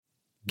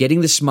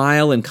Getting the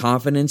smile and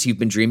confidence you've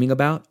been dreaming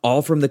about,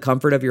 all from the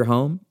comfort of your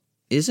home,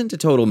 isn't a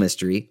total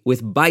mystery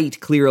with Byte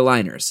clear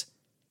aligners.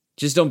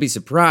 Just don't be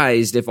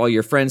surprised if all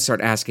your friends start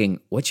asking,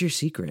 "What's your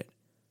secret?"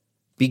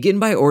 Begin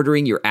by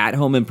ordering your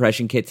at-home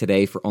impression kit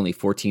today for only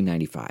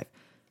 $14.95.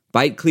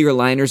 Byte clear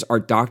aligners are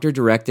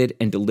doctor-directed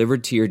and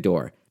delivered to your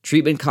door.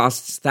 Treatment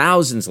costs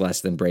thousands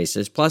less than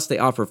braces, plus they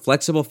offer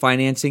flexible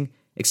financing,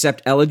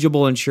 accept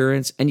eligible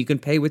insurance, and you can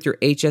pay with your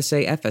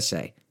HSA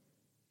FSA.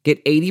 Get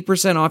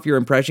 80% off your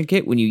impression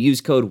kit when you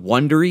use code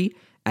WONDERY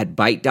at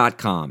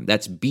Byte.com.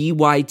 That's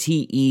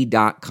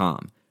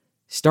BYTE.com.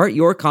 Start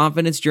your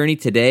confidence journey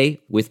today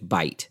with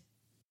Byte.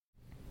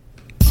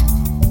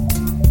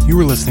 You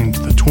are listening to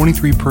the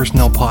 23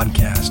 Personnel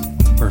Podcast,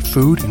 where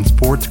food and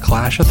sports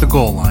clash at the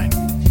goal line.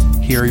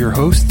 Here are your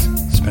hosts,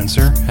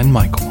 Spencer and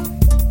Michael.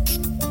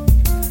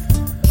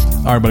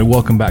 All right, everybody,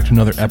 welcome back to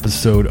another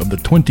episode of the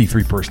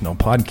 23 Personnel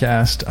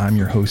Podcast. I'm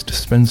your host,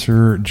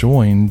 Spencer,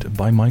 joined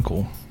by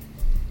Michael.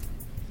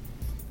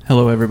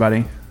 Hello,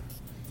 everybody.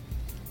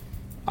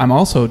 I'm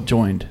also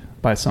joined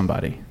by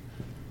somebody.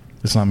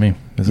 It's not me,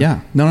 is it? Yeah.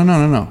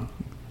 No.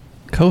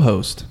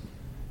 Co-host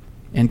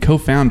and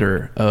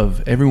co-founder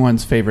of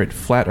everyone's favorite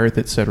Flat Earth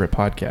Etc.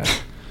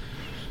 podcast,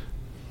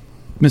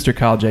 Mr.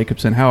 Kyle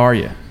Jacobson. How are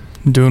you?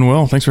 Doing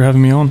well. Thanks for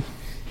having me on.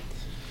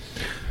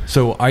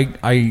 So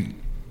I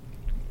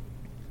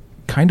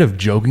kind of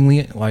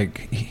jokingly,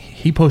 like,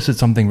 he posted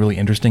something really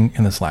interesting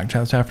in the Slack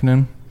chat this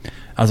afternoon.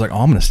 I was like,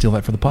 I'm going to steal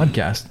that for the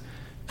podcast.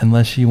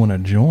 Unless you want to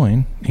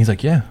join. He's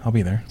like, yeah, I'll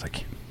be there. It's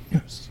like,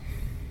 yes.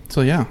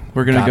 So yeah,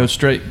 we're going to go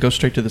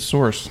straight to the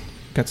source.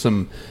 Got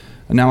some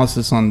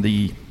analysis on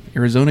the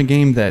Arizona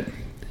game that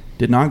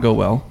did not go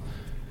well.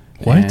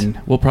 What?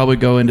 And we'll probably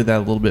go into that a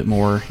little bit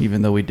more,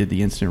 even though we did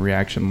the instant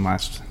reaction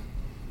last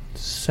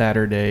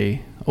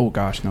Saturday. Oh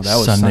gosh, no, that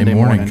was Sunday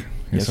morning.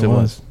 Yes, it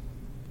was.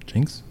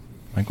 Jinx?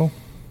 Michael?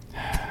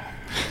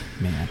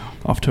 Man,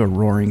 off to a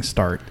roaring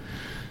start.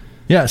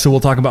 Yeah, so we'll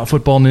talk about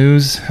football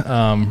news,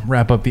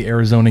 wrap up the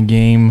Arizona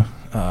game.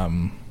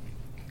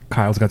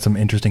 Kyle's got some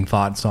interesting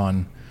thoughts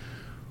on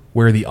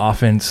where the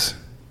offense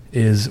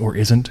is or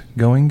isn't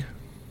going.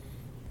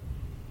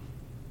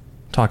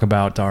 Talk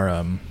about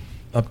our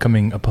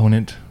upcoming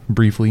opponent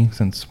briefly,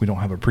 since we don't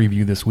have a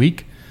preview this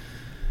week.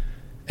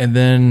 And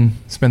then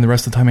spend the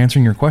rest of the time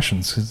answering your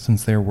questions,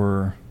 since there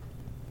were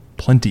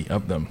plenty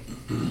of them.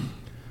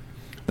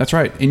 That's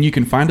right. And you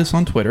can find us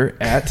on Twitter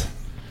at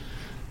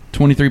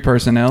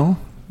 23personnel.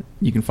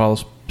 You can follow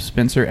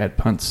Spencer at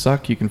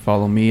PuntSuck. You can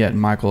follow me at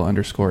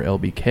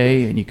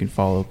Michael_LBK. And you can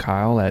follow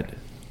Kyle at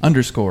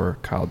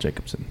 _Kyle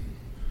Jacobson.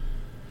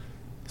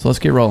 So let's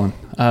get rolling.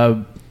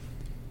 Do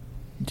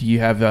you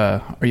have,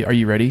 are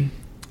you ready?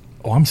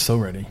 Oh, I'm so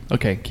ready.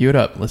 Okay, cue it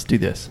up. Let's do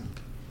this.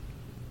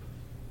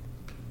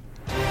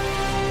 He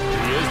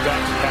is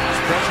back to pass,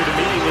 pressured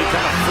immediately,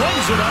 kind of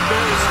flings it up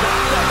there. He's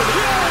stopped up in the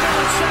air and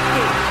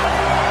intercepted.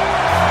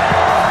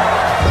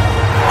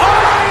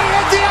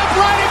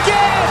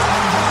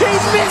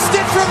 He's missed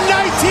it from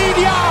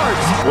 19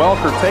 yards.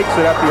 Welker takes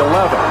it at the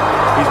 11.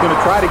 He's going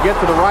to try to get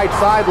to the right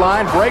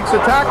sideline, breaks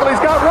the tackle.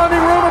 He's got running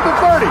room at the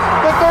 30,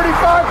 the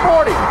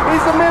 35-40.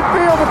 He's the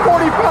midfield, the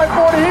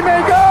 45-40. He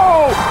may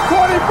go.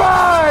 25,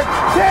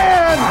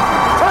 10,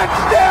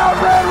 touchdown,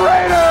 Red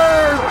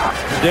Raiders.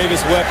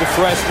 Davis Webb, the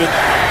freshman,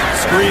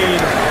 screen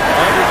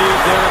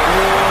underneath Derek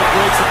Ward,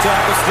 breaks the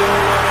tackle, still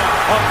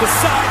running up the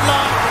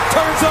sideline,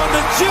 turns on the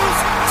juice,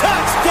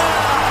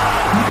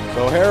 touchdown.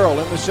 So Harrell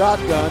in the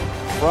shotgun.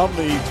 From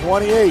the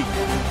 28,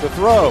 the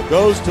throw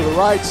goes to the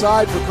right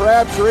side for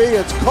Crabtree.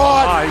 It's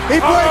caught. He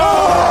breaks.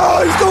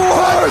 Oh, he's the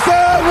worst.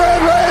 Touchdown,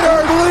 Red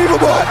Raiders.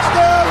 Unbelievable.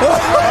 Touchdown, Red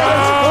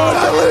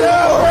Raiders.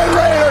 Unbelievable. Red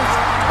Raiders.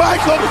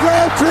 Michael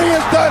Crabtree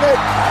has done it.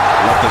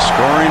 Let the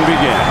scoring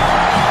begin.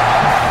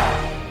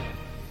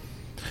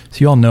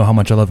 So you all know how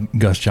much I love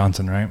Gus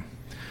Johnson, right?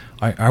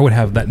 I would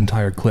have that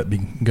entire clip be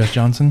Gus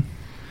Johnson.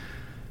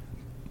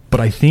 But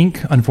I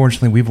think,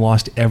 unfortunately, we've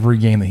lost every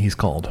game that he's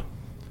called.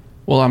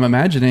 Well, I'm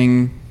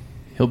imagining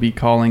he'll be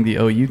calling the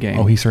OU game.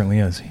 Oh, he certainly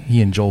is.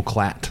 He and Joel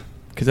Klatt.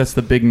 Because that's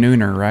the big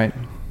nooner, right?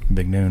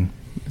 Big noon.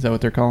 Is that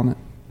what they're calling it?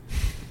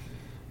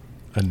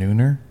 A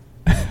nooner?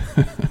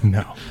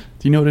 No.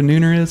 Do you know what a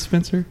nooner is,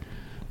 Spencer?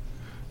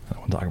 I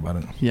don't want to talk about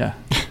it. Yeah.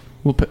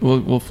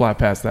 We'll fly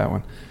past that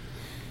one.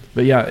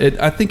 But yeah,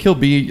 I think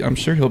I'm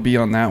sure he'll be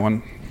on that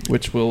one,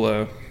 which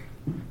will...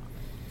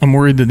 I'm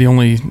worried that the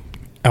only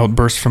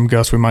outbursts from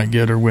Gus we might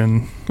get are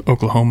when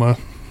Oklahoma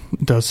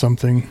does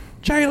something.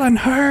 Jalen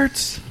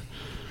Hurts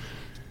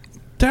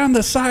down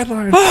the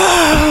sideline.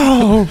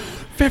 Oh!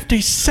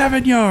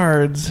 57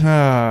 yards.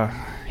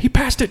 He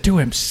passed it to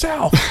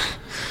himself.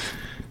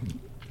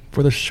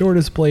 For the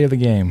shortest play of the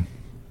game.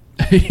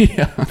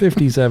 Yeah.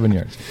 57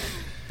 yards.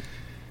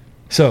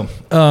 So,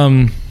 where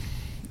do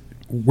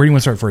you want to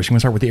start first? You want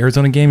to start with the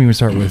Arizona game or you want to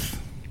start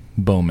with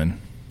Bowman?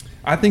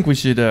 I think we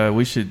should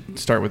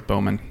start with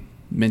Bowman,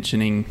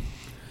 mentioning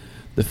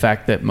the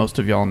fact that most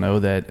of y'all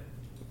know that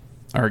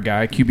our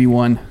guy,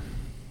 QB1,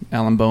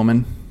 Alan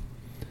Bowman,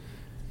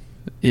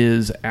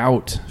 is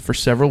out for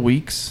several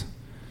weeks.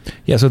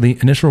 Yeah, so the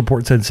initial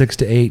report said 6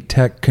 to 8.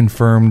 Tech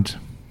confirmed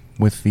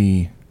with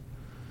the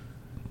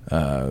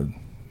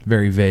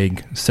very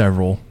vague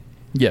several.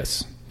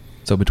 Yes.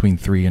 So between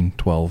 3 and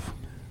 12.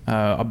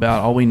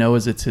 About all we know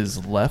is it's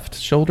his left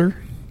shoulder,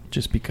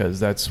 just because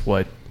that's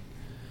what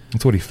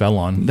he fell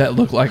on. that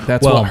looked like.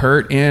 That's what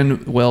hurt.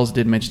 And Wells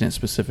did mention it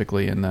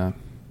specifically in the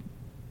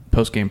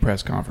post-game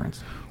press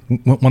conference.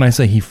 When I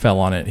say he fell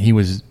on it,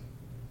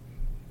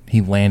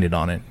 he landed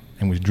on it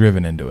and was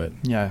driven into it.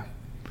 Yeah.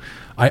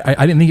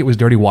 I didn't think it was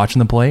dirty watching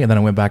the play, and then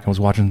I went back and was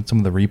watching some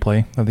of the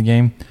replay of the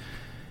game.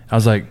 I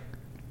was like,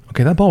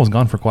 okay, that ball was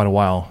gone for quite a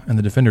while, and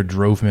the defender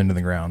drove him into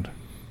the ground.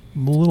 A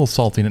little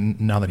salty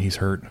now that he's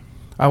hurt.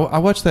 I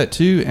watched that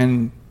too,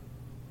 and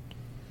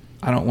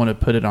I don't want to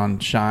put it on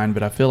Shine,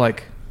 but I feel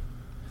like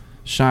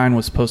Shine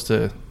was supposed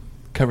to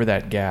cover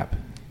that gap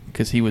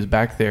because he was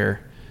back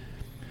there,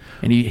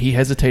 and he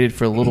hesitated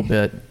for a little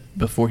bit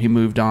before he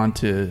moved on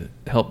to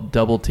help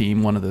double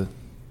team one of the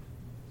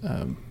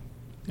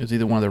it was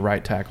either one of the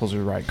right tackles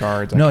or right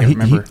guards. I can't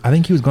remember. I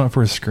think he was going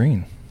for a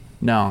screen.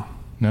 No,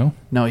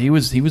 he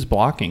was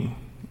blocking,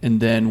 and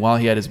then while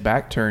he had his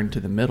back turned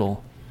to the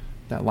middle,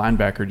 that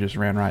linebacker just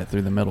ran right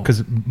through the middle.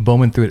 Because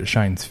Bowman threw it at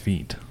Shine's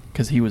feet.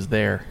 Because he was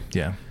there.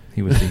 Yeah,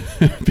 he was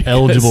the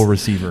eligible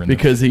receiver.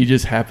 Because he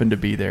just happened to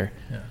be there.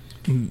 Yeah.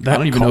 I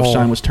don't even know if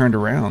Shine was turned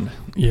around.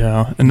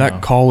 Yeah, and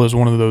that call is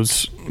one of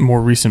those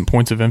more recent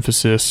points of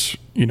emphasis,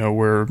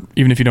 where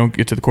even if you don't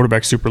get to the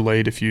quarterback super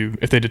late,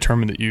 if they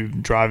determine that you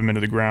drive him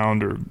into the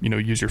ground or,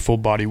 use your full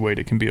body weight,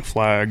 it can be a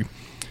flag.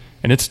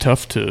 And it's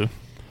tough to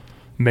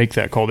make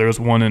that call. There was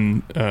one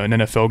in an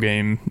NFL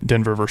game,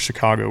 Denver versus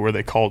Chicago, where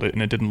they called it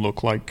and it didn't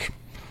look like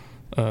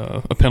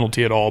a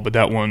penalty at all. But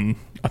that one,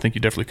 I think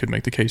you definitely could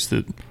make the case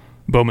that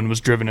Bowman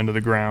was driven into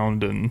the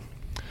ground, and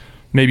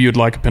maybe you'd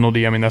like a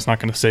penalty. I mean, that's not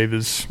going to save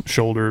his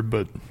shoulder,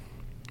 but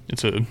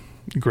it's a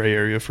gray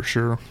area for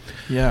sure.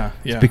 Yeah.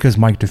 It's because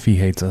Mike DeFee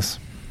hates us.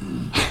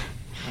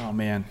 Oh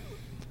man,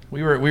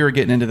 we were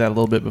getting into that a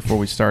little bit before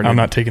we started. I'm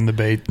not taking the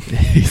bait.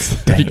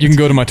 You can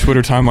go to my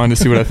Twitter timeline to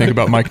see what I think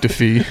about Mike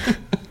DeFee.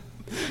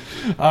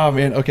 Oh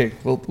man, okay,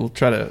 we'll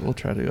try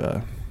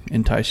to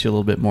entice you a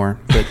little bit more,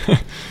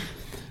 but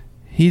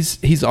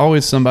he's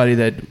always somebody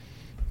that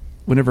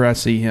whenever I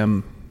see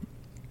him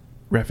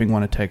reffing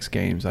one of Tech's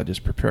games, I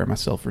just prepare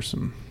myself for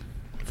some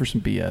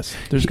BS.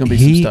 There's going to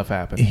be some stuff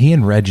happen. He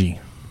and Reggie.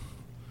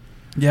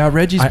 Yeah,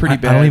 Reggie's pretty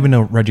bad. I don't even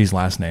know Reggie's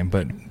last name,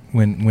 but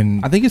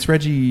when I think it's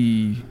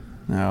Reggie.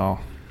 No,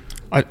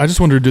 I just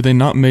wonder, do they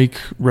not make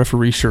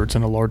referee shirts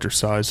in a larger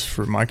size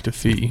for Mike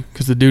DeFee?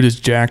 Because the dude is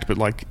jacked, but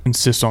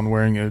insists on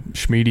wearing a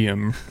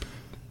schmedium.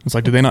 It's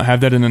like, do they not have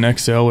that in an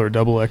XL or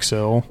double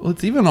XL? Well,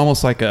 it's even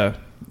almost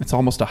it's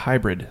almost a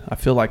hybrid. I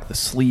feel like the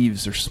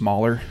sleeves are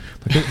smaller.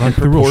 They're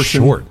real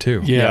short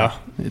too. Yeah.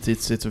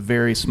 It's a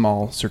very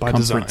small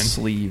circumference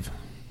sleeve.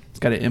 It's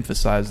got to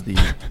emphasize the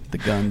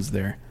guns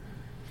there.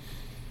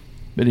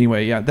 But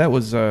anyway, yeah, that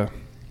was there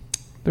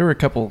were a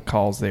couple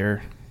calls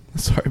there.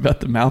 Sorry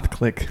about the mouth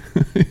click.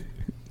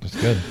 That's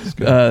good.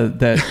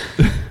 That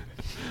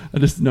I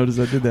just noticed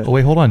I did that. Oh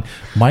wait, hold on.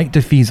 Mike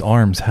DeFee's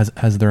Arms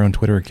has their own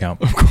Twitter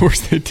account. Of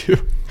course they do.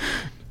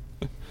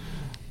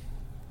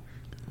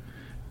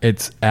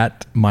 It's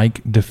at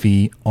Mike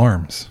DeFee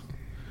Arms.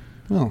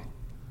 Oh.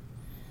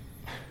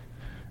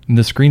 And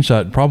the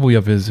screenshot probably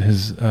of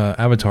his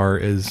avatar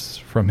is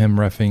from him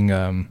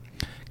reffing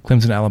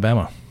Clemson,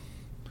 Alabama.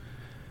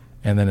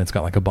 And then it's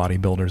got like a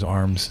bodybuilder's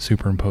arms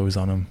superimposed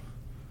on him.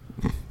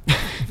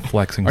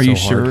 Flexing Are so you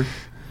hard.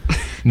 sure?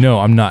 No,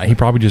 I'm not. He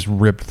probably just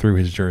ripped through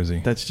his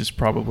jersey. That's just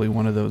probably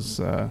one of those,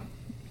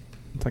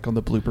 it's like on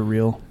the blooper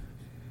reel.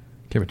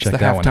 Okay, but check it's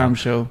the that one out. halftime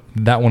show.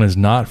 That one is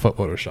not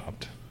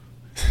photoshopped.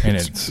 And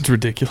it's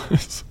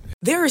ridiculous.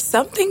 There are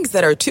some things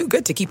that are too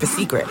good to keep a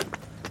secret.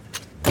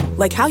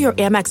 Like how your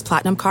Amex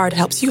Platinum card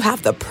helps you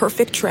have the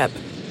perfect trip.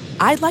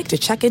 I'd like to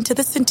check into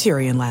the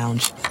Centurion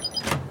Lounge.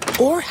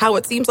 Or how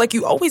it seems like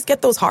you always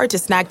get those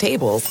hard-to-snag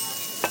tables.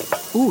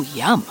 Ooh,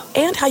 yum.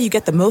 And how you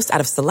get the most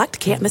out of select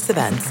can't-miss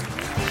events.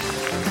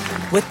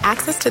 With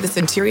access to the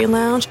Centurion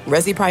Lounge,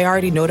 Resi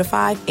Priority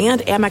Notified,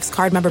 and Amex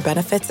card member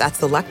benefits at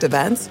select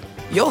events,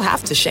 you'll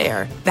have to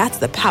share. That's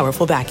the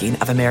powerful backing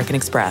of American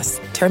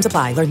Express. Terms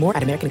apply. Learn more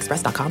at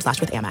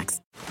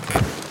americanexpress.com/withAmex.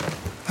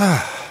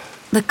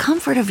 The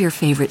comfort of your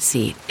favorite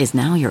seat is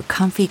now your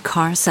comfy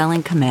car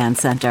selling command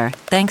center,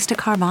 thanks to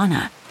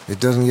Carvana. It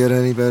doesn't get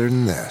any better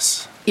than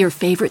this. Your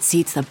favorite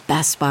seat's the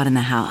best spot in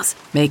the house.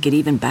 Make it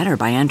even better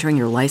by entering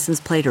your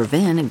license plate or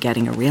VIN and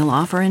getting a real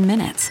offer in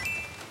minutes.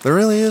 There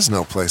really is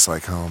no place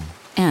like home.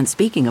 And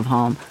speaking of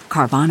home,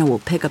 Carvana will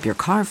pick up your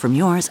car from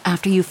yours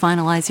after you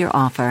finalize your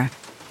offer.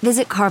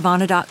 Visit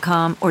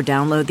Carvana.com or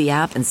download the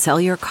app and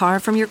sell your car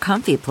from your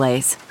comfy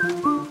place.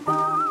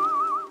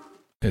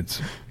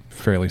 It's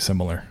fairly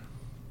similar.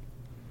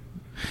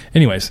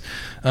 Anyways,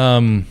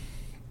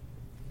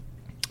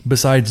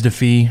 besides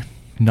DeFee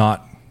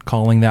not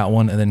calling that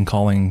one and then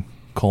calling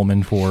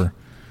Coleman for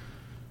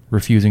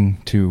refusing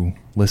to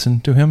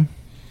listen to him.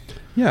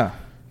 Yeah.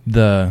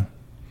 The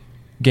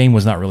game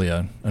was not really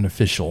an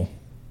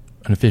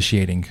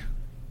officiating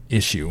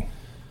issue.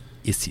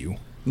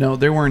 No,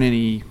 there weren't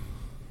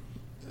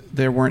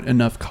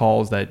enough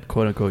calls that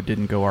quote unquote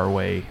didn't go our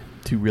way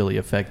to really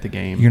affect the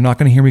game. You're not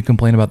going to hear me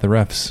complain about the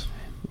refs.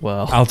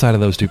 Well, outside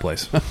of those two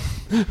plays.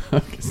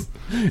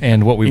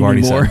 And what we've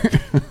already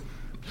said.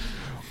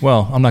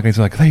 Well, I'm not going to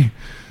say like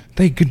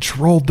they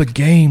controlled the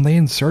game. They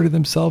inserted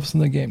themselves in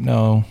the game.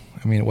 No.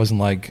 I mean, it wasn't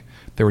like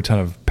there were a ton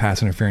of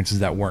pass interferences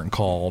that weren't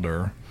called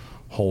or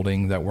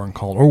holding that weren't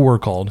called or were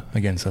called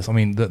against us. I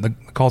mean, the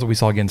calls that we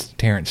saw against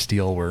Terrence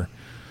Steele were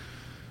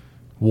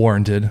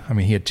warranted. I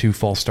mean, he had 2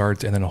 false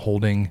starts and then a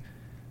holding,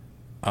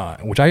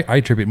 which I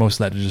attribute most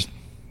of that to just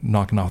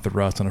knocking off the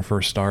rust on a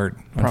first start.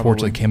 Probably.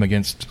 Unfortunately, came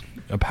against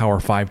a Power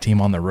 5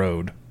 team on the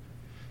road.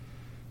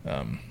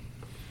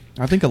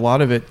 I think a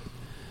lot of it,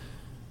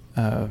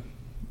 a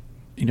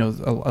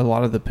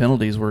lot of the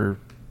penalties were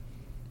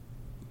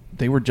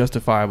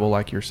justifiable,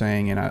 like you're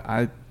saying, and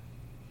I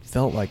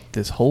felt like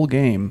this whole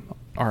game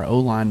our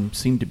O-line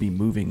seemed to be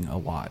moving a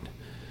lot,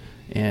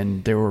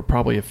 and there were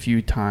probably a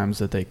few times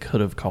that they could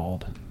have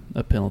called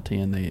a penalty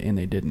and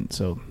they didn't.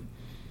 So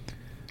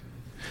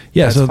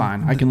yeah, that's so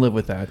fine. I can live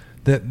with that.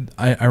 That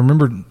I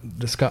remember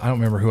I don't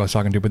remember who I was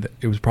talking to, but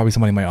it was probably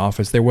somebody in my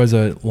office. There was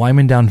a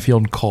lineman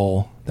downfield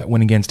call that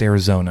went against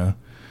Arizona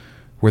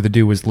where the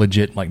dude was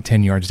legit like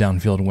 10 yards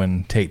downfield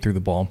when Tate threw the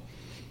ball.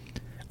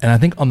 And I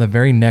think on the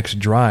very next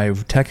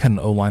drive, Tech had an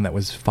O-line that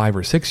was 5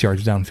 or 6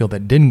 yards downfield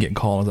that didn't get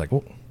called. I was like,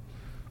 well,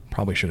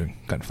 probably should have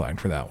gotten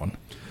flagged for that one.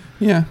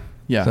 Yeah.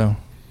 So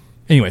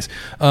anyways,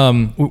 we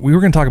were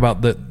going to talk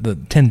about the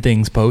 10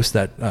 things post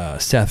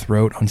that Seth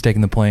wrote on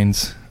Staking the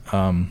Plains.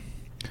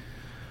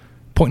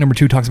 Point number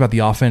 2 talks about the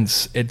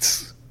offense.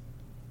 It's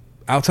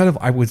outside of,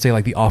 I would say,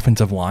 like the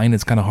offensive line,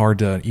 it's kind of hard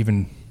to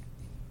even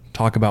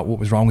talk about what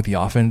was wrong with the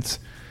offense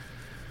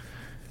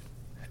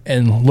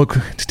and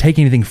to take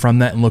anything from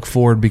that and look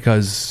forward,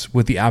 because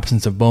with the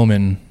absence of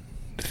Bowman,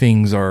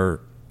 things are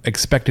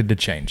expected to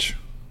change.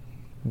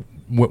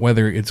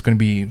 Whether it's going to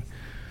be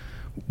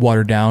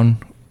watered down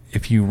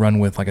if you run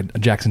with like a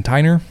Jackson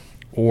Tyner,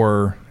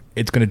 or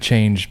it's going to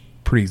change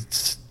pretty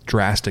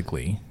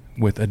drastically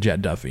with a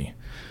Jet Duffy.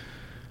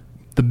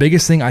 The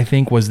biggest thing I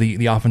think was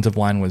the offensive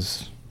line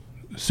was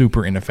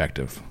super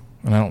ineffective,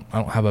 and I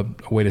don't have a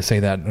way to say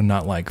that and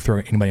not like throw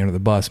anybody under the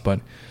bus. But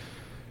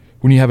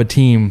when you have a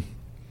team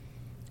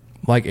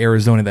like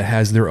Arizona that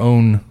has their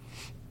own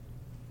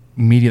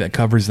media that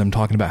covers them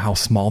talking about how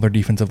small their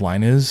defensive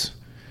line is,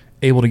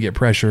 able to get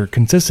pressure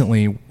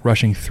consistently,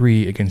 rushing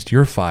 3 against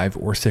your 5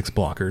 or 6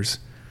 blockers,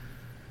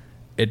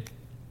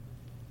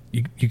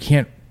 you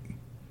can't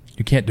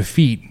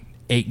defeat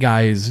 8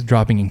 guys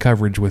dropping in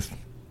coverage with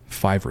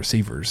 5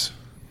 receivers,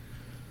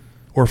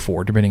 or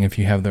 4, depending if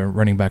you have the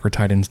running back or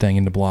tight end staying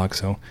into block.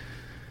 So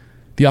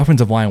the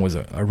offensive line was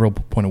a real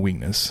point of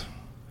weakness,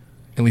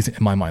 at least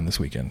in my mind this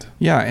weekend.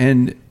 Yeah,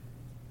 and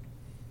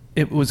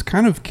it was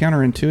kind of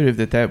counterintuitive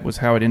that was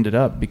how it ended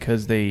up,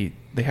 because they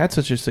had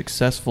such a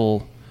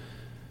successful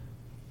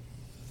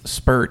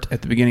spurt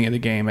at the beginning of the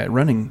game at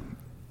running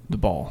the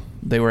ball.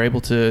 They were able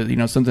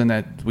to, something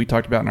that we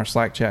talked about in our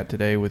Slack chat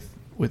today with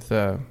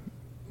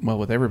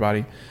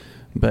everybody,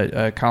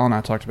 but Kyle and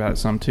I talked about it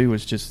some too,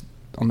 was just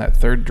on that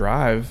third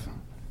drive,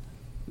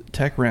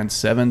 Tech ran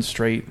 7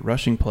 straight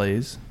rushing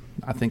plays.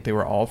 I think they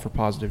were all for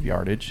positive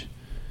yardage,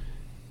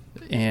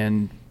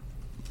 and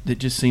it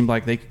just seemed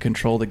like they could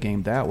control the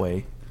game that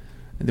way.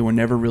 They were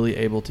never really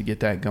able to get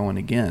that going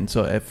again.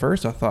 So at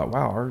first I thought,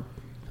 wow,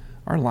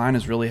 our line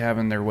is really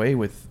having their way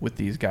with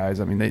these guys.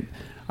 I mean,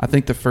 I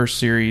think the first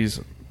series,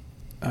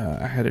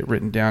 I had it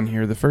written down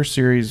here. The first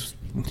series,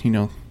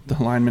 the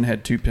lineman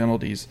had 2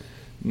 penalties,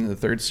 and the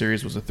third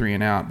series was a 3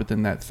 and out. But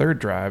then that third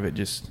drive,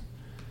 it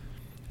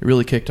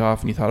really kicked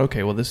off, and you thought,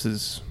 okay, well, this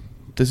is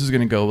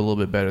going to go a little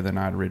bit better than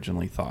I'd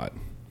originally thought.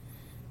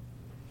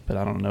 But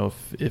I don't know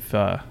if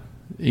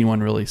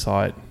anyone really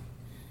saw it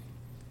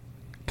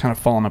kind of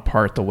falling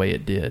apart the way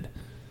it did.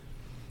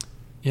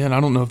 Yeah, and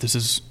I don't know if this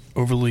is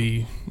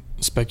overly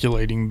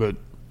speculating, but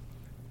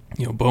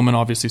Bowman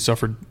obviously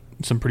suffered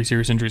some pretty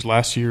serious injuries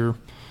last year,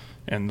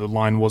 and the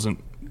line wasn't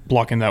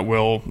blocking that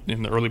well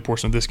in the early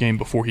portion of this game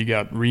before he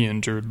got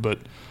re-injured. But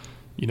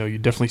you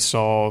definitely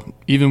saw,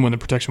 even when the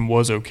protection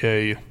was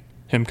okay,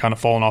 him kind of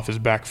falling off his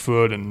back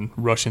foot and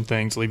rushing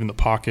things, leaving the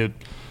pocket.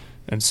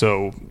 And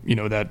so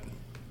that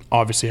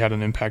obviously had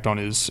an impact on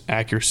his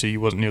accuracy. He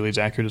wasn't nearly as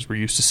accurate as we're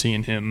used to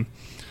seeing him.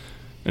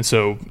 And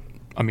so,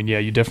 I mean, yeah,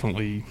 you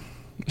definitely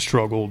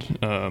struggled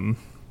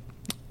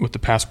with the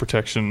pass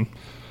protection.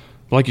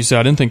 Like you said,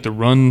 I didn't think the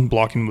run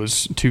blocking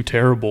was too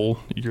terrible.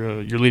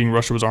 Your leading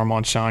rusher was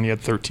Armand Shine. He had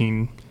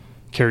 13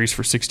 carries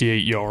for 68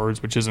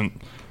 yards, which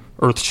isn't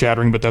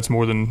earth-shattering, but that's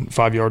more than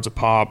 5 yards a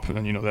pop,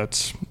 and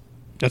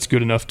that's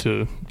good enough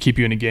to keep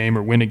you in a game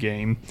or win a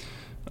game.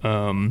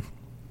 And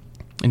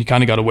you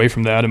kind of got away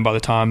from that, and by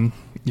the time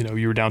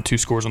you were down 2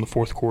 scores on the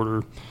fourth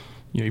quarter,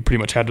 you pretty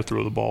much had to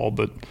throw the ball.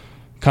 But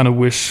kind of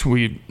wish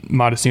we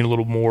might have seen a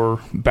little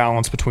more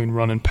balance between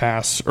run and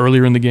pass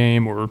earlier in the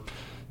game, or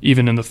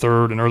even in the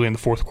third and early in the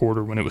fourth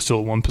quarter when it was still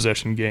a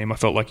one-possession game, I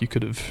felt like you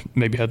could have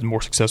maybe had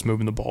more success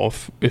moving the ball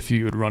if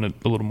you had run it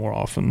a little more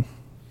often.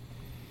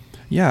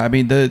 Yeah, I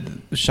mean, the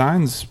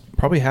Shine's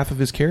probably half of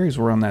his carries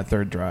were on that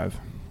third drive,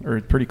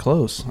 or pretty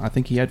close. I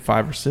think he had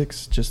 5 or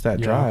 6 just that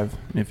drive.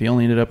 And if he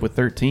only ended up with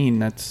 13,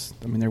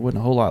 there wasn't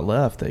a whole lot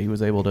left that he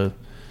was able to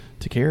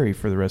carry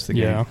for the rest of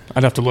the game. Yeah,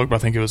 I'd have to look, but I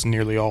think it was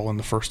nearly all in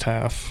the first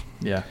half.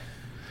 Yeah.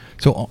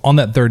 So on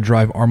that third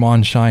drive,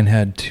 Armand Shine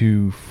had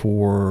 2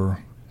 for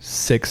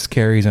 6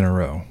 carries in a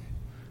row.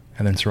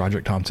 And then Sir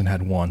Roderick Thompson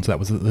had 1. So that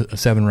was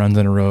 7 runs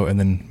in a row, and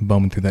then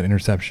Bowman threw that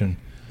interception.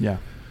 Yeah.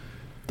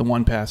 The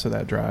one pass of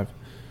that drive.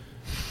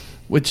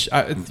 Which,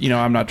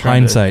 I'm not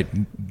trying Hindsight,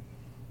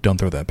 don't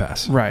throw that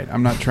pass. Right.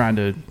 I'm not trying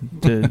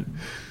to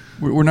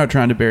we're not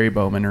trying to bury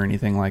Bowman or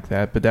anything like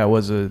that, but that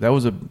was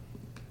a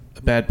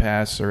bad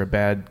pass or a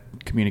bad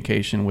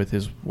communication with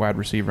his wide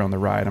receiver on the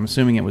right. I'm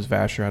assuming it was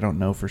Vasher. I don't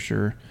know for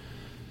sure.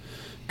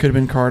 Could have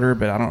been Carter,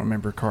 but I don't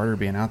remember Carter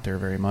being out there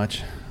very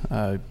much.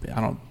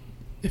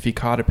 If he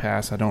caught a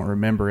pass, I don't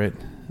remember it.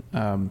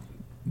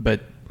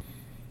 But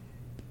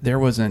there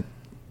wasn't.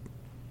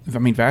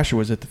 Vasher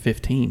was at the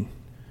 15.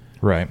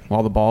 Right.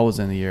 While the ball was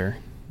in the air.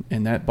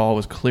 And that ball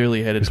was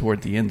clearly headed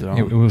toward the end zone.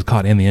 It was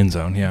caught in the end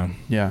zone, yeah.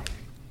 Yeah.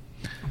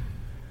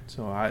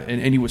 So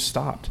and he was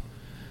stopped.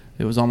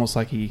 It was almost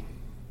like he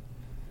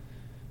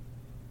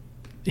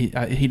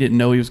didn't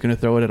know he was going to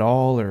throw it at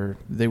all, or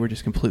they were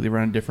just completely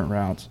running different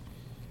routes.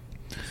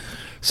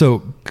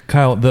 So,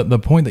 Kyle, the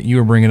point that you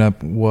were bringing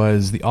up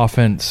was the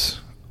offense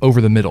over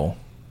the middle,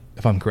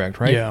 if I'm correct,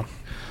 right? Yeah.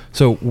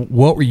 So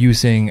what were you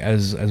seeing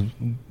as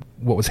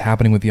what was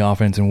happening with the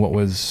offense and what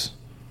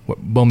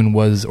Bowman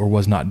was or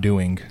was not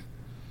doing?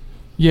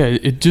 Yeah,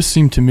 it just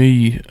seemed to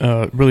me,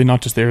 really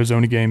not just the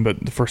Arizona game, but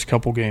the first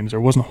couple games,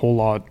 there wasn't a whole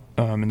lot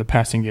in the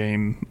passing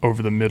game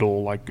over the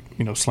middle, like,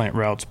 slant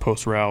routes,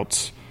 post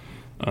routes.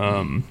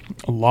 A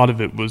lot of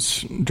it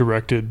was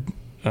directed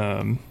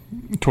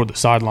toward the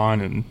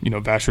sideline, and,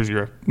 Vasher's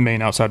your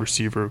main outside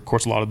receiver. Of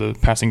course, a lot of the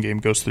passing game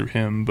goes through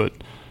him, but,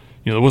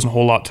 there wasn't a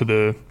whole lot to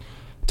the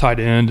tight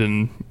end,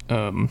 and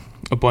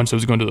a bunch that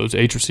was going to those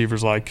H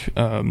receivers like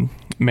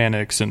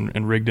Mannix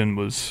and Rigdon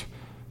was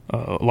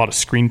a lot of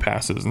screen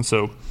passes. And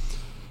so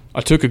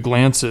I took a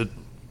glance at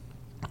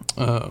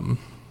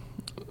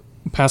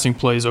passing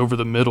plays over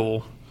the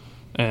middle,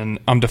 and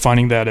I'm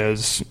defining that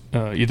as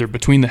either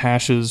between the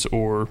hashes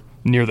or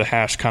near the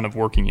hash kind of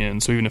working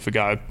in. So even if a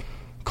guy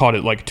caught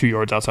it like 2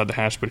 yards outside the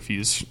hash, but if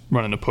he's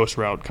running a post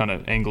route kind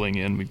of angling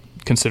in, we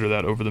consider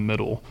that over the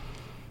middle.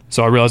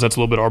 So I realize that's a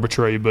little bit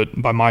arbitrary, but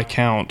by my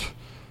count,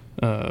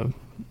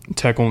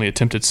 Tech only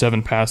attempted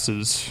 7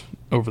 passes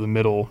over the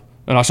middle.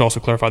 And I should also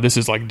clarify, this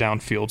is like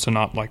downfield, so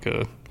not like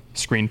a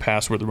screen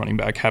pass where the running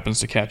back happens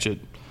to catch it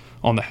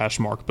on the hash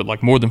mark, but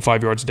like more than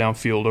 5 yards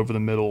downfield over the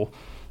middle.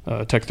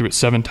 Tech threw it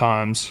 7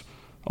 times.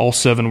 All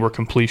 7 were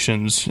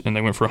completions, and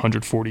they went for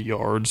 140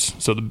 yards.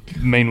 So the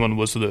main one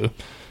was the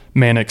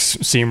Mannix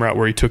seam route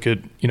where he took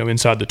it,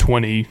 inside the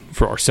 20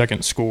 for our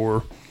second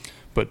score.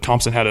 But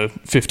Thompson had a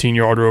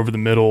 15-yarder over the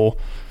middle.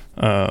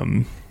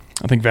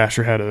 I think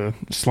Vasher had a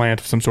slant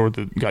of some sort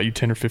that got you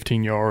 10 or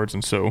 15 yards.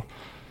 And so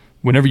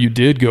whenever you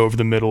did go over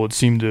the middle, it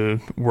seemed to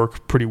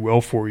work pretty well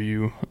for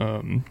you.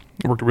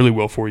 It worked really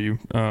well for you.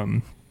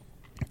 But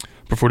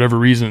for whatever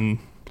reason,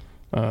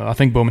 I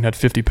think Bowman had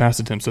 50 pass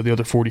attempts, so the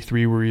other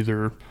 43 were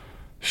either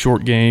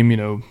short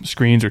game,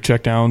 screens or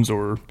checkdowns,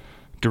 or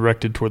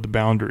directed toward the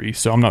boundary.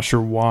 So I'm not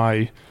sure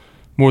why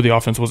more of the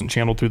offense wasn't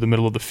channeled through the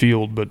middle of the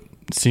field, but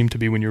it seemed to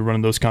be when you were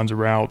running those kinds of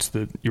routes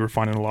that you were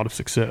finding a lot of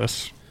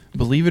success.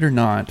 Believe it or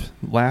not,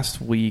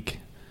 last week,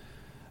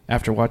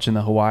 after watching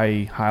the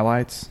Hawaii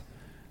highlights,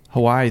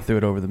 Hawaii threw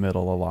it over the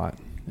middle a lot,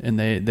 and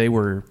they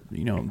were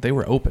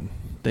open.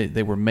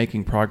 They were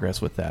making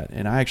progress with that.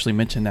 And I actually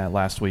mentioned that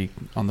last week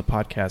on the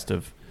podcast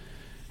of,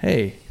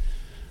 hey,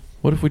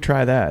 what if we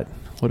try that?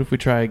 What if we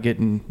try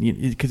getting –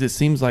 because it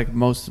seems like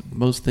most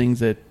things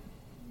that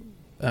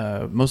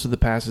most of the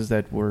passes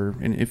that were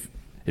 – and if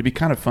it'd be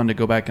kind of fun to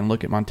go back and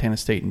look at Montana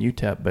State and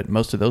UTEP, but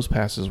most of those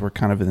passes were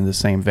kind of in the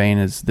same vein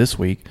as this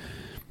week,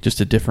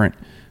 just a different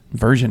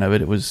version of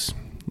it. It was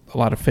a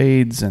lot of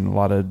fades and a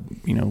lot of,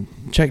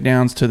 check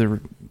downs to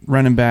the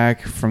running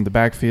back from the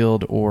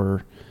backfield,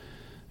 or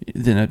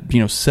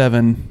then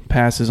 7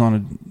 passes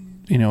on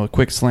a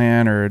quick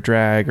slant or a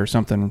drag or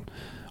something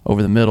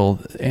over the middle,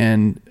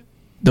 and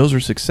those were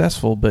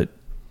successful, but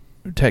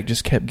Tech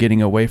just kept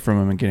getting away from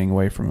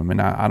them,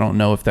 and I don't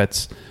know if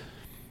that's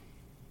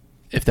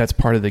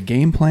part of the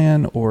game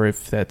plan, or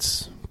if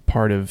that's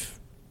part of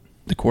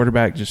the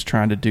quarterback just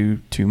trying to do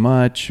too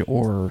much,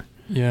 or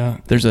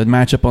there's a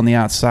matchup on the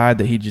outside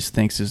that he just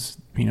thinks is,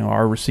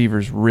 our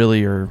receivers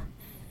really are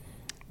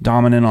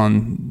dominant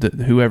on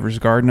whoever's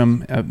guarding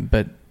them.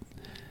 But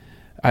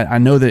I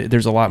know that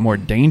there's a lot more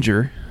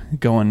danger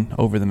going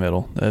over the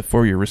middle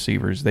for your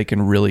receivers. They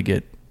can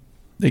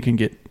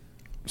get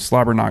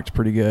slobber knocked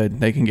pretty good.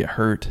 They can get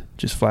hurt,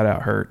 just flat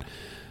out hurt.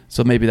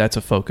 So maybe that's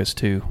a focus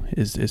too,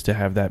 is to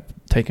have that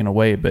taken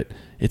away. But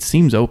it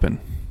seems open.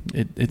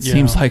 It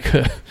seems like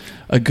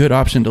a good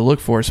option to look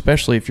for,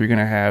 especially if you're going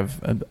to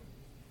have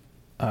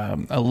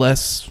a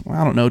less,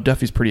 I don't know,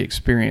 Duffy's pretty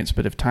experienced,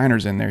 but if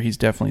Tyner's in there, he's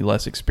definitely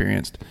less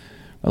experienced.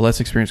 A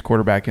less experienced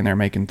quarterback in there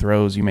making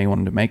throws, you may want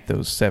him to make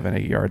those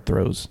 7-8 yard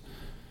throws.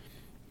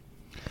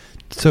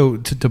 So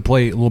to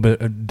play a little bit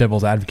of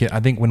devil's advocate, I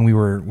think when we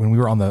were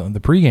on the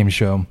pregame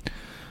show,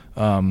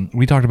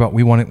 we talked about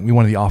we wanted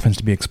the offense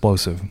to be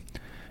explosive,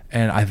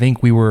 and I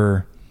think we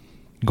were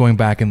going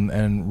back and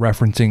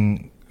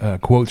referencing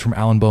quotes from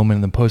Alan Bowman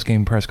in the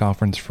postgame press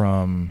conference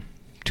from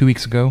 2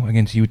 weeks ago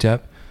against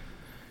UTEP,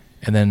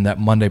 and then that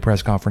Monday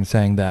press conference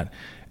saying that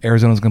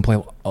Arizona's going to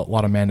play a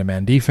lot of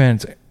man-to-man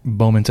defense.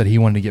 Bowman said he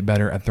wanted to get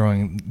better at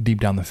throwing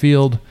deep down the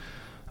field,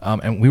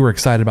 and we were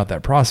excited about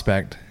that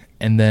prospect.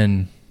 And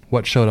then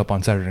what showed up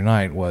on Saturday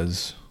night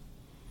was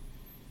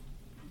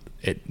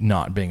it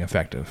not being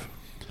effective.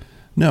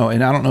 No,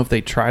 and I don't know if they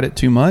tried it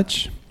too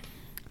much.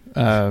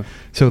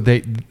 So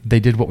they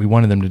did what we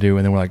wanted them to do,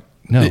 and then we're like,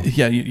 no,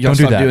 y'all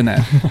stop doing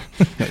that.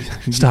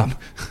 Stop.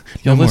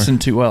 You'll listen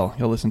too well.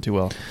 You'll listen too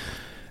well.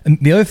 And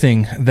the other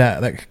thing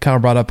that Kyle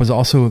brought up was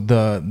also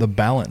the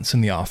balance in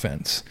the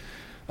offense.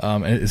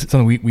 And it's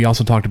something we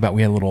also talked about.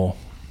 We had a little,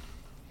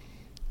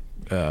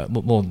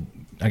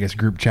 I guess,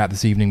 group chat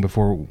this evening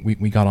before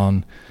we got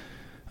on.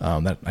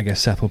 That I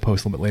guess Seth will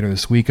post a little bit later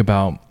this week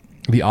about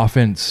the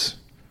offense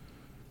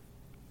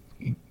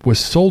was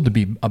sold to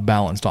be a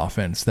balanced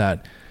offense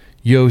that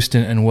Yost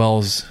and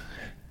Wells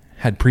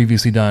had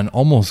previously done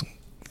almost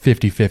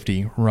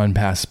 50-50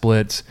 run-pass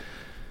splits.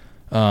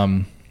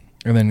 And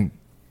then,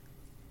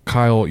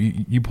 Kyle,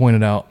 you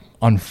pointed out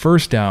on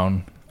first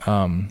down,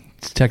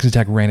 Texas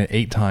Tech ran it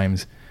 8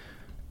 times,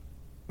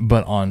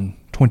 but on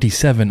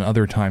 27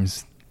 other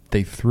times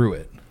they threw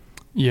it.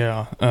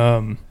 Yeah.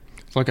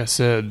 Like I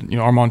said,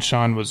 Armand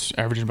Shine was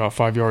averaging about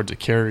 5 yards a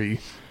carry,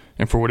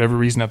 and for whatever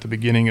reason at the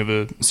beginning of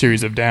a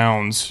series of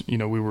downs, we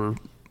were,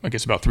 I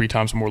guess, about 3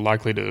 times more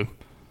likely to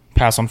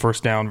pass on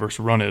first down versus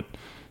run it.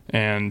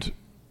 And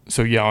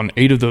so, on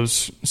 8 of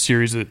those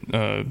series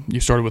that you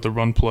started with a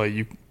run play,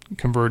 you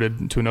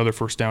converted to another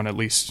first down at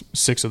least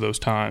 6 of those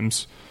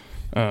times.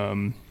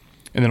 And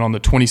then on the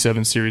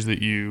 27 series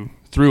that you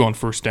threw on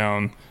first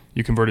down,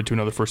 you converted to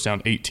another first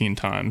down 18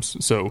 times.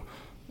 So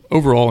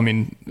overall,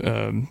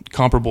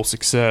 comparable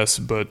success,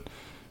 but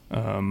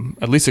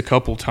at least a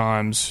couple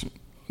times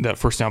that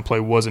first down play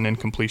was an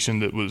incompletion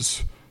that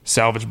was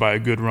salvaged by a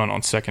good run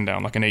on second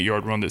down, like an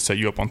 8-yard run that set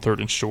you up on third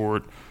and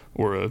short,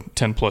 or a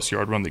 10-plus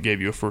yard run that gave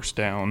you a first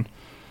down.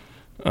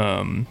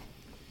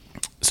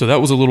 So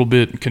that was a little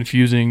bit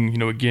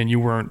confusing. Again, you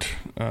weren't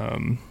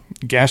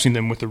gashing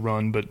them with the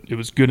run, but it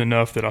was good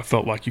enough that I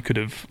felt like you could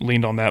have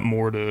leaned on that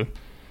more to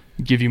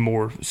give you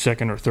more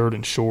second or third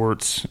and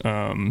shorts,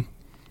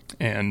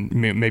 and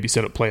maybe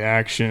set up play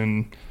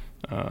action.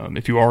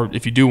 If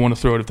you do want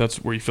to throw it, if that's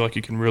where you feel like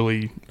you can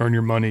really earn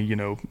your money,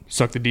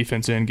 suck the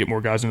defense in, get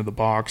more guys into the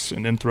box,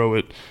 and then throw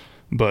it.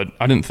 But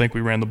I didn't think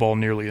we ran the ball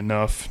nearly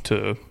enough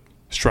to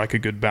strike a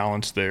good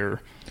balance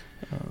there.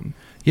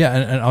 Yeah,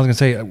 and I was going to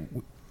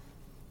say,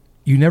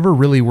 you never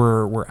really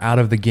were out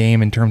of the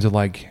game in terms of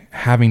like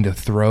having to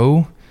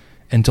throw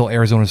until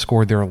Arizona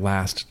scored their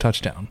last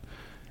touchdown.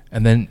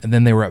 And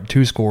then they were up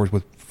 2 scores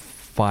with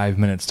 5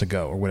 minutes to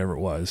go or whatever it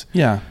was.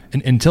 Yeah.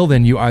 And until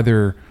then, you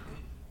either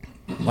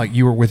like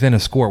you were within a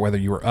score, whether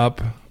you were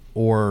up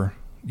or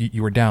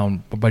you were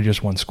down by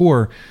just 1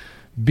 score.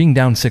 Being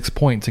down 6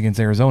 points against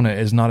Arizona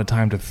is not a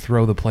time to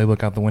throw the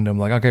playbook out the window. I'm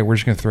like, okay, we're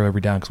just going to throw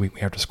every down because we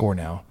have to score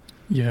now.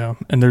 Yeah,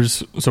 and there's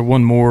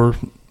one more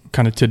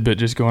kind of tidbit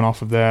just going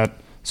off of that.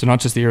 So not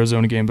just the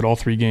Arizona game, but all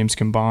 3 games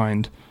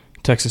combined,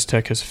 Texas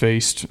Tech has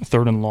faced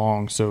third and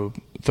long, so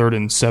third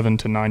and 7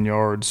 to 9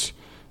 yards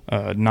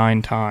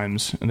 9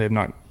 times, and they've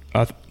not.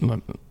 I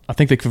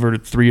think they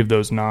converted 3 of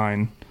those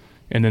 9,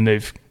 and then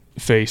they've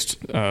faced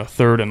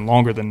third and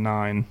longer than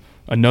 9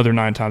 another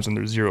 9 times, and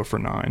they're 0 for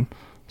 9.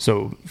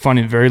 So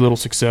finding very little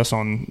success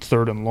on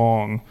third and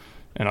long,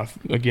 and I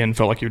again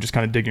felt like you were just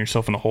kind of digging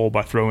yourself in a hole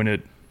by throwing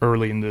it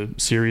early in the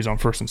series on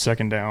first and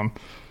second down.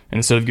 And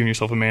instead of giving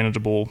yourself a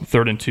manageable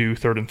 3rd and 2,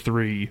 3rd and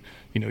 3,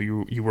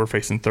 you were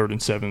facing 3rd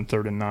and 7,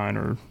 3rd and 9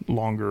 or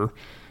longer.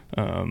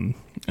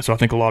 So I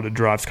think a lot of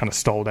drives kind of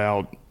stalled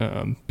out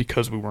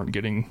because we weren't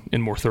getting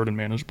in more 3rd and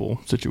manageable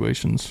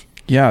situations.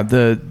 Yeah,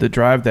 the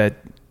drive that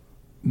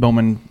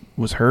Bowman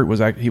was hurt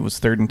he was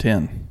 3rd and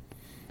 10.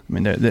 I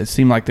mean, that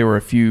seemed like there were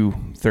a few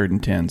 3rd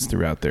and 10s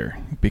throughout there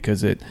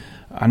because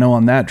I know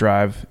on that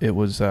drive it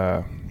was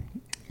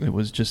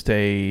just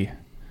it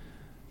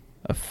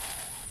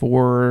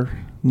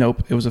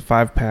was a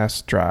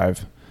 5-pass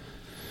drive,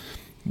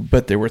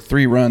 but there were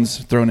 3 runs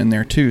thrown in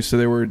there too. So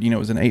there were, it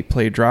was an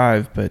 8-play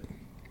drive, but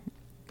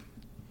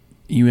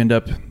you end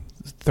up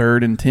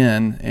 3rd and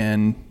 10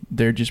 and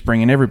they're just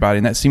bringing everybody.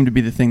 And that seemed to be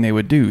the thing they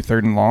would do. 3rd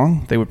and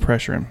long, they would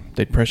pressure him.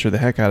 They'd pressure the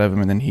heck out of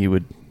him, and then he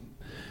would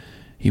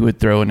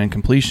throw an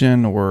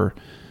incompletion or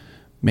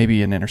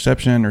maybe an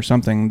interception or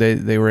something.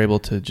 They were able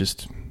to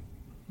just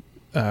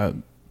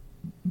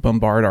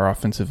bombard our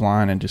offensive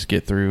line and just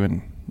get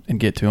through and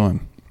get to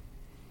him.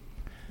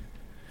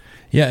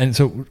 Yeah, and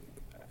so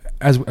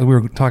as we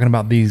were talking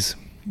about these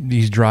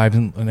drives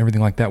and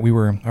everything like that,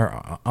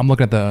 I'm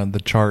looking at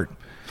the chart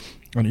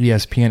on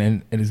ESPN,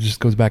 and it just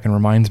goes back and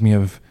reminds me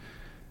of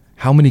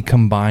how many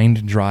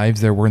combined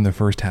drives there were in the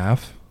first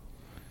half.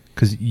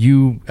 Because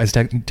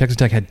Texas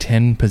Tech had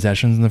 10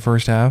 possessions in the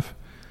first half,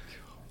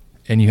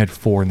 and you had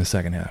 4 in the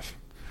second half.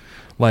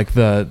 Like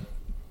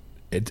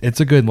it's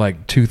a good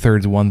like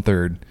 2/3,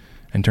 1/3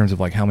 in terms of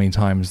like how many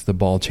times the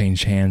ball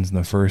changed hands in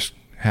the first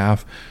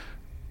half.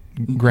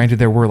 Granted,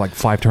 there were like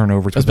 5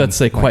 turnovers. I was about to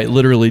say quite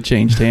literally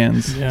changed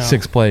hands.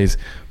 6 plays,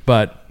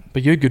 but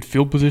you had good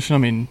field position. I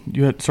mean,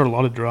 you had sort of a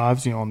lot of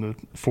drives, on the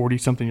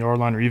 40-something yard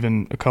line, or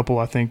even a couple,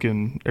 I think,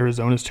 in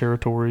Arizona's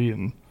territory,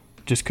 and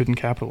just couldn't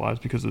capitalize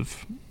because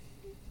of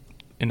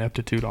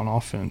ineptitude on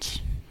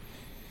offense.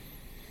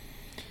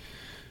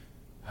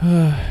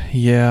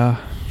 Yeah.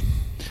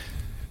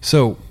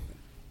 So,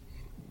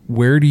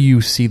 where do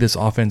you see this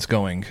offense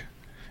going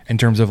in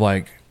terms of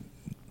like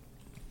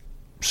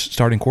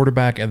starting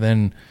quarterback, and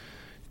then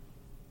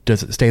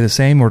does it stay the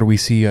same, or do we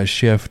see a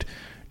shift,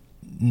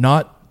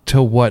 not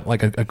to what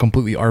like a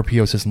completely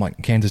RPO system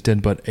like Kansas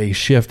did, but a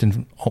shift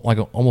in like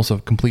almost a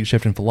complete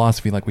shift in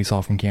philosophy like we saw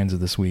from Kansas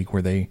this week,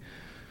 where they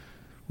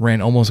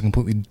ran almost a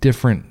completely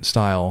different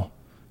style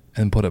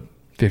and put up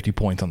 50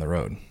 points on the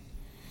road?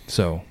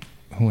 So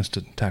who wants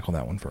to tackle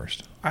that one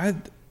first?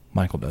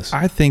 Michael does.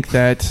 I think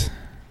that,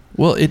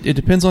 well, it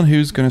depends on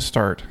who's going to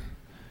start.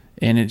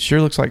 And it sure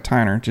looks like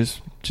Tyner,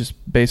 just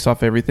based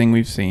off everything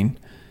we've seen.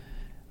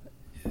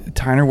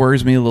 Tyner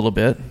worries me a little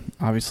bit.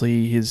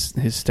 Obviously, his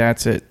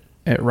stats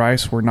at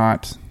Rice were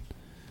not,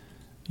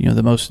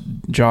 the most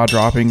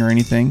jaw-dropping or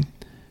anything.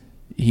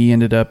 He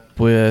ended up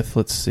with,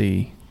 let's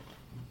see,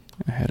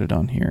 I had it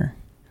on here.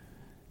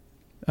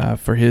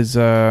 For his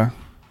career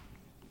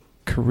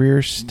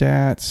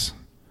stats,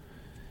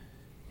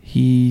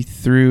 he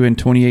threw in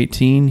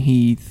 2018,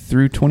 he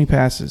threw 20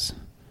 passes,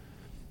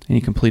 and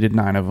he completed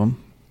 9 of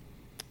them.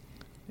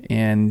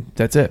 And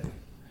that's it.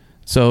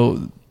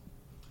 So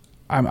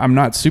I'm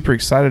not super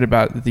excited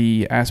about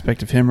the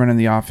aspect of him running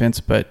the offense,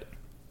 but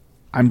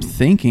I'm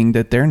thinking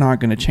that they're not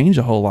going to change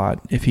a whole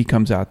lot if he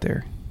comes out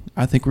there.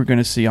 I think we're going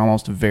to see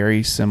almost a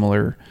very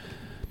similar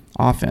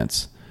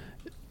offense,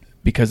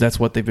 because that's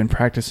what they've been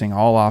practicing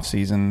all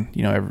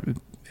offseason.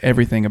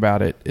 Everything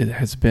about it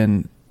has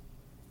been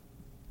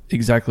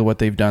exactly what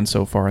they've done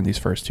so far in these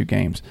first 2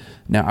 games.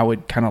 Now, I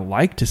would kind of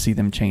like to see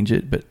them change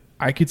it, but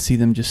I could see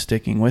them just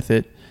sticking with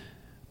it,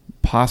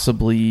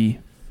 possibly,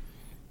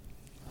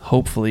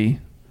 hopefully,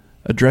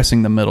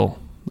 addressing the middle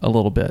a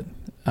little bit.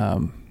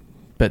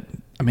 But,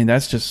 I mean,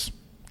 that's just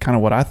kind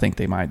of what I think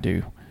they might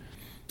do.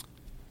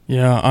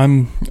 Yeah,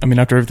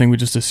 after everything we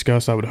just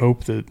discussed, I would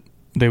hope that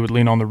they would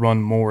lean on the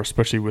run more,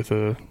 especially with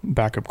a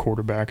backup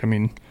quarterback. I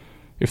mean,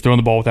 if throwing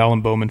the ball with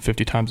Alan Bowman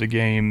 50 times a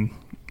game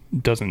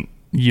doesn't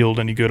yield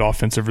any good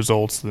offensive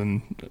results,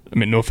 then,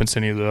 no offense to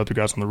any of the other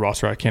guys on the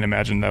roster, I can't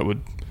imagine that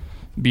would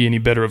be any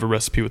better of a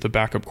recipe with a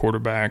backup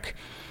quarterback.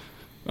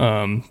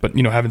 But,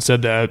 having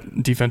said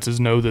that, defenses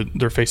know that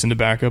they're facing the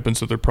backup, and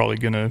so they're probably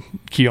going to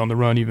key on the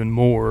run even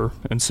more.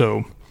 And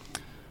so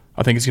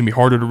I think it's going to be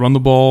harder to run the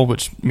ball,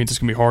 which means it's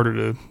going to be harder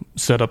to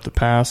set up the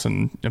pass.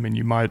 And,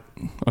 you might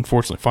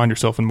unfortunately find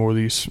yourself in more of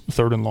these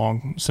 3rd and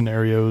long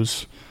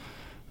scenarios.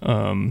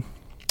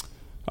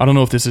 I don't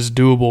know if this is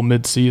doable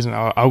mid-season.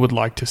 I would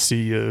like to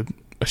see a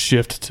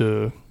shift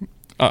to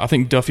I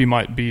think Duffy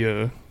might be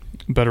a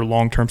better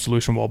long-term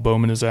solution while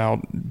Bowman is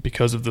out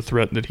because of the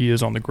threat that he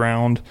is on the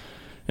ground.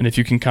 And if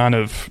you can kind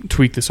of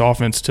tweak this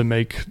offense to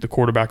make the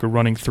quarterback a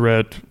running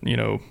threat,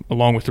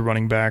 along with the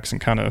running backs,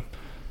 and kind of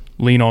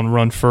lean on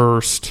run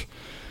first,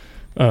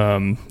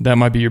 that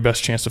might be your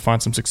best chance to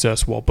find some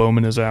success while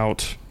Bowman is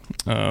out.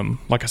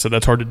 Like I said,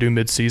 that's hard to do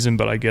mid-season,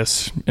 but I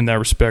guess in that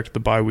respect, the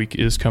bye week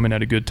is coming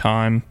at a good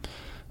time.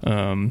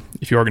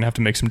 If you are going to have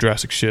to make some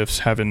drastic shifts,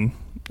 having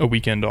a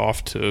weekend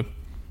off to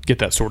get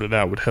that sorted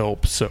out would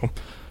help. So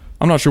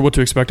I'm not sure what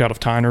to expect out of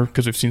Tyner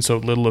because we've seen so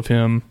little of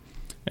him,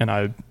 and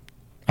I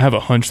have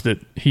a hunch that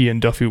he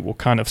and Duffy will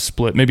kind of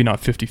split, maybe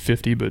not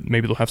 50-50, but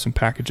maybe they'll have some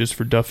packages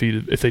for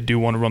Duffy if they do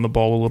want to run the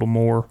ball a little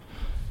more.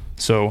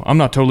 So I'm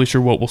not totally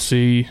sure what we'll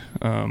see.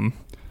 I'm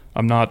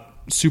not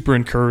super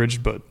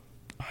encouraged, but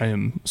I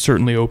am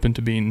certainly open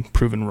to being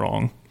proven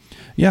wrong.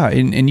 Yeah,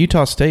 in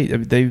Utah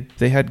State,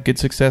 they had good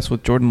success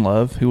with Jordan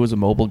Love, who was a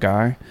mobile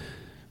guy.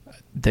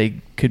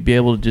 They could be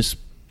able to just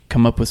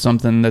come up with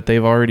something that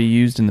they've already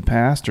used in the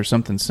past or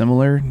something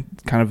similar,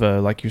 kind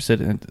of like you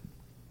said,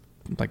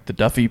 like the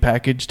Duffy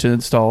package to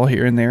install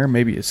here and there,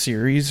 maybe a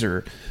series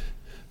or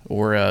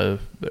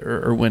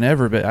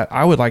whenever. But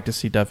I would like to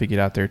see Duffy get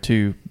out there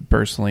too.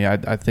 Personally,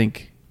 I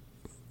think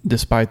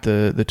despite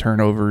the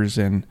turnovers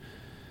and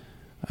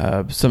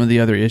some of the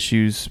other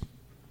issues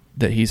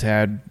that he's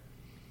had,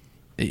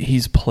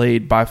 he's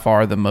played by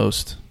far the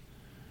most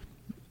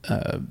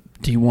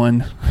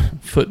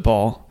D1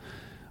 football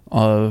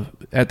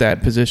at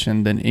that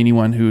position than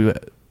anyone who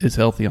is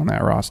healthy on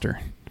that roster.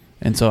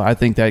 And so I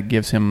think that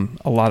gives him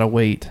a lot of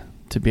weight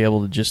to be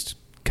able to just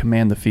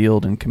command the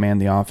field and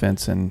command the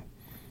offense and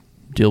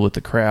deal with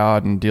the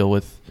crowd and deal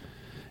with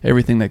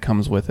everything that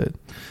comes with it.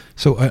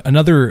 So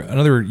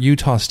another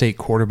Utah State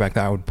quarterback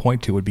that I would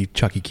point to would be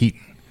Chucky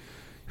Keaton,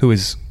 who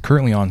is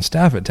currently on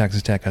staff at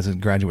Texas Tech as a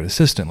graduate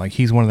assistant. Like,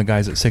 he's one of the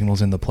guys that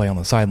signals in the play on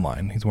the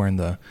sideline. He's wearing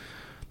the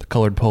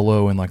colored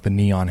polo and like the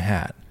neon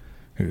hat.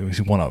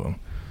 He's one of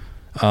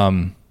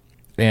them.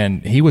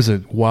 And he was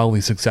a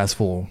wildly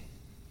successful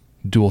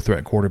dual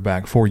threat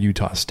quarterback for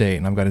Utah State.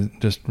 And I've got to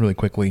just really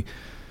quickly,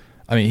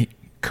 I mean,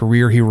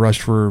 career, he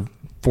rushed for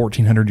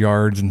 1,400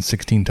 yards and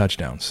 16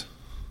 touchdowns.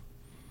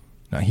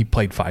 Now, he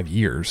played 5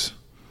 years,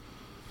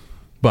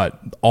 but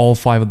all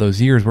 5 of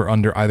those years were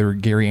under either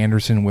Gary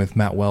Anderson with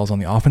Matt Wells on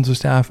the offensive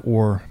staff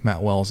or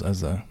Matt Wells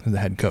as the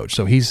head coach.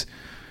 So he's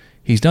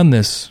done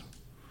this.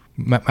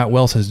 Matt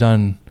Wells has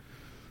done.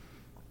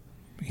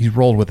 He's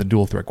rolled with a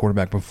dual threat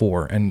quarterback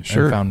before and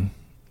found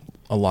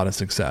a lot of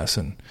success.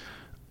 And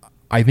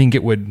I think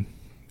it would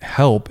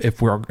help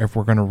if we're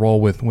going to roll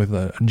with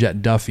a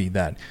Jet Duffy,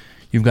 that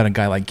you've got a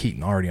guy like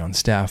Keaton already on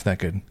staff that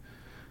could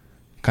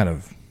kind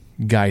of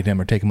guide him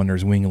or take him under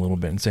his wing a little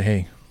bit and say,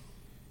 hey,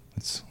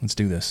 let's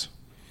do this.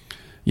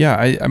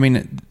 Yeah, I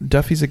mean,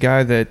 Duffy's a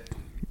guy that,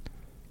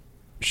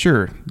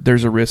 sure,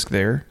 there's a risk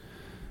there,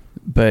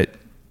 but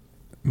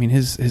I mean,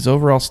 his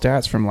overall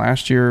stats from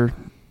last year,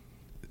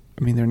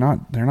 I mean, they're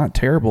not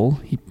terrible.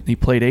 He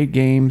played 8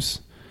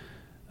 games.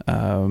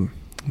 Let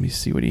me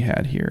see what he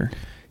had here.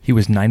 He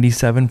was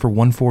 97 for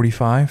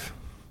 145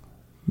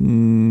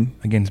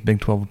 against Big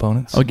 12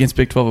 opponents. Oh, against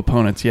Big 12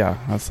 opponents, yeah.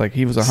 I was like,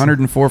 he was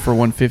 104 for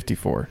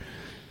 154.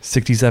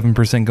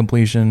 67%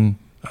 completion,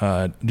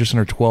 just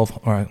under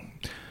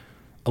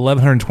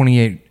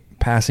 1,128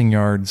 passing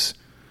yards,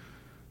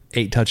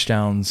 8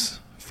 touchdowns,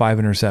 5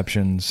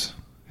 interceptions,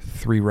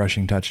 3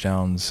 rushing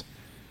touchdowns,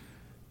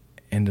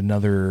 and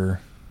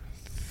another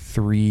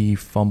 3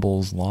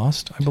 fumbles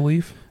lost, I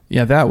believe.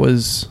 Yeah, that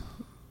was,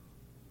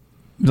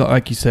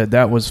 like you said,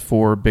 that was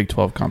for Big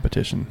 12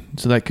 competition.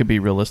 So that could be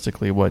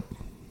realistically what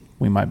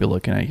we might be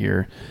looking at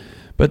here.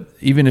 But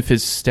even if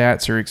his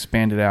stats are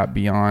expanded out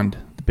beyond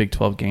the Big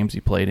 12 games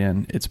he played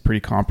in, it's pretty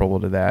comparable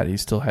to that. He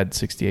still had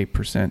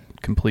 68%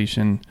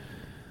 completion.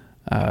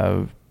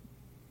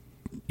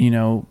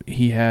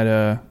 He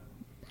had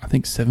I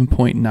think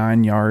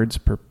 7.9 yards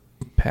per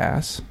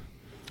pass.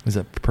 Is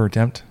that per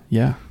attempt?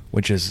 Yeah.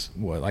 Which is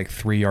like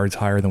 3 yards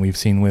higher than we've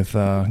seen with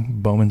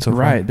Bowman so far.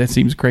 Right. That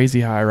seems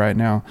crazy high right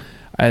now.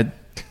 I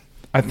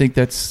think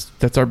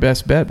that's our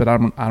best bet, but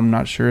I'm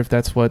not sure if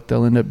that's what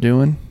they'll end up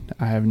doing.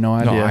 I have no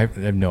idea. No, I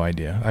have no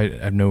idea. I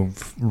have no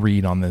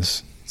read on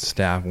this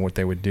staff and what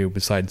they would do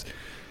besides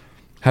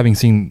having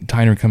seen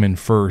Tyner come in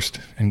first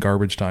in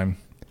garbage time.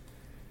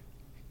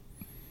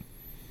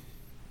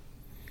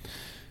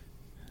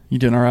 You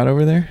doing all right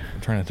over there?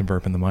 I'm trying not to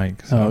burp in the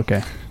mic. So oh,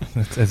 okay.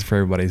 That's for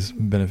everybody's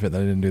benefit that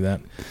I didn't do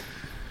that.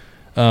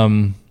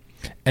 And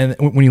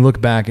when you look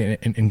back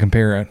and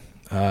compare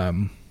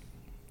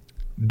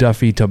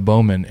Duffy to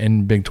Bowman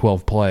in Big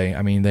 12 play,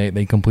 I mean,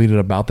 they completed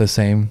about the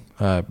same.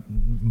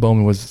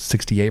 Bowman was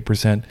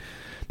 68%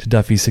 to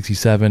Duffy's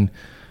 67%.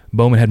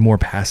 Bowman had more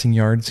passing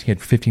yards. He had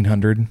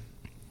 1,500,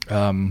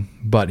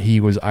 but he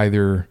was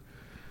either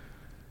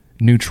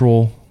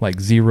neutral,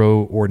 like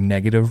 0 or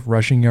negative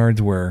rushing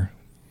yards, where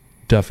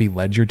Duffy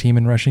led your team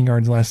in rushing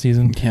yards last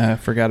season. Yeah, I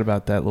forgot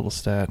about that little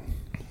stat.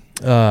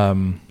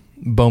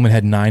 Bowman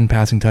had 9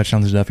 passing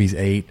touchdowns to Duffy's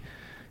 8,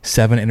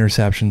 7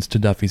 interceptions to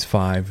Duffy's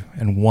 5,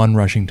 and 1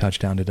 rushing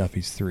touchdown to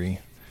Duffy's 3.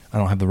 I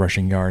don't have the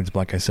rushing yards, but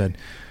like I said,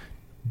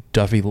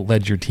 Duffy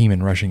led your team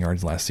in rushing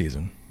yards last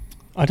season.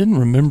 I didn't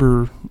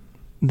remember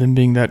them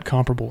being that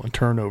comparable in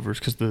turnovers,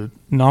 because the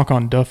knock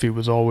on Duffy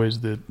was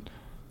always that,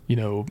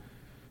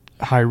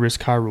 high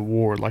risk, high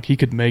reward. Like, he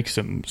could make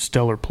some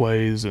stellar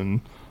plays and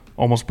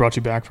almost brought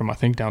you back from, I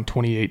think, down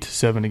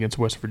 28-7 against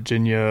West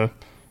Virginia,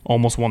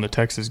 almost won the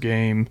Texas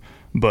game.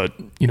 But,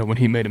 when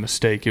he made a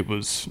mistake, it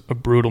was a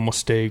brutal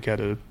mistake at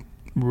a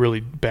really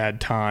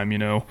bad time,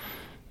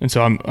 And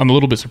so I'm a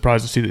little bit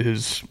surprised to see that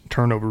his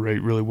turnover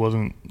rate really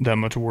wasn't that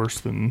much worse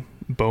than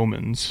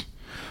Bowman's.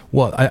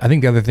 Well, I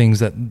think the other things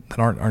that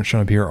aren't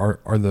shown up here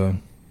are the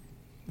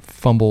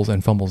fumbles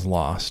and fumbles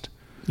lost.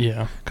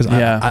 Yeah. Because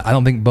I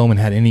don't think Bowman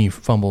had any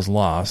fumbles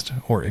lost,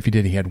 or if he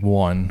did, he had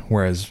 1,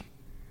 whereas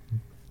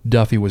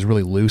Duffy was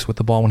really loose with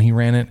the ball when he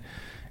ran it.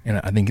 And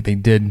I think he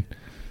did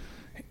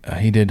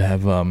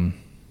have, 4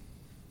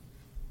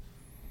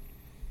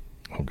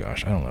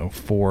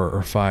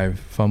 or 5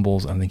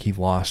 fumbles. I think he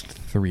lost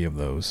 3 of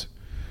those.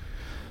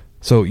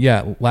 So,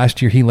 yeah,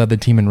 last year he led the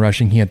team in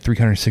rushing. He had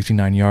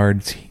 369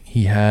 yards.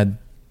 He had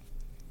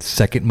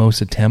second most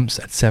attempts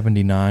at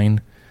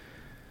 79.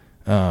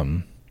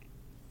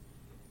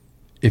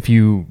 If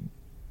you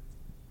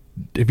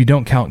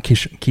don't count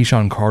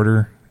Keyshawn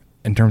Carter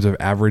in terms of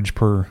average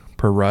per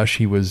rush,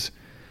 he was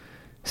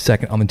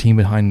second on the team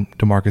behind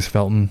DeMarcus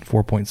Felton,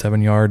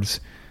 4.7 yards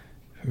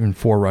and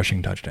 4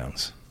 rushing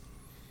touchdowns.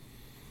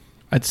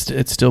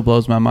 It still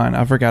blows my mind.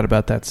 I forgot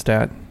about that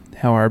stat,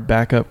 how our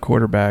backup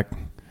quarterback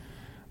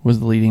was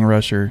the leading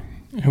rusher.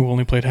 Who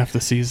only played half the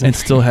season. And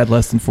still had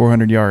less than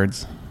 400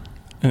 yards.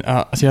 And,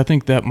 I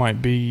think that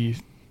might be.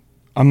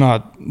 I'm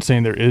not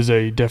saying there is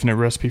a definite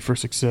recipe for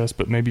success,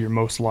 but maybe your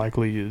most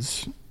likely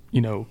is,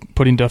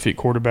 putting Duffy at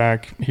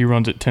quarterback. He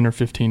runs it 10 or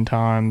 15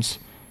 times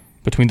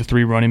between the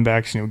 3 running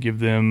backs. Give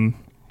them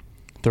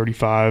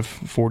 35,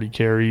 40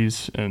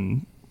 carries,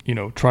 and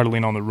try to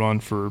lean on the run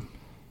for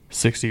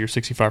 60 or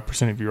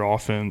 65% of your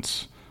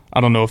offense. I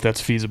don't know if that's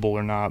feasible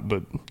or not,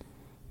 but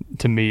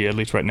to me, at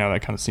least right now,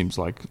 that kind of seems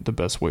like the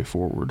best way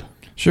forward.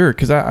 Sure,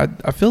 because I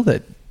feel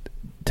that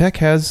Tech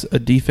has a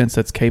defense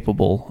that's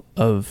capable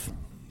of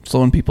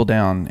slowing people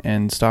down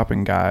and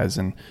stopping guys,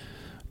 and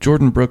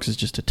Jordan Brooks is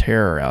just a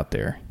terror out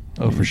there.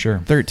 Oh, for sure.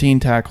 13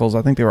 tackles.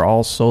 I think they were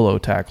all solo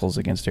tackles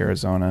against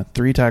Arizona.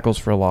 3 tackles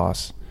for a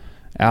loss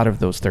out of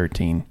those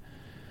 13.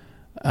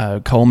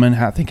 Coleman,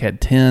 I think, had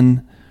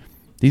 10.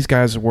 These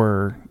guys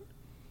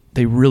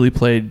they really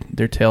played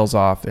their tails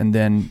off. And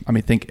then, I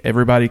think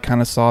everybody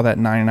kind of saw that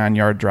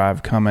 99-yard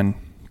drive coming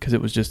because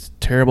it was just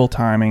terrible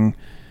timing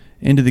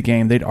into the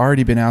game. They'd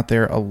already been out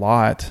there a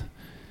lot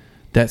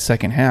that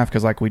second half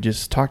because, like we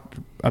just talked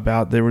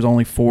about, there was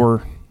only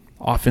 4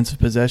 offensive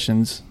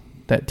possessions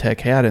that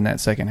Tech had in that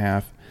second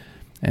half.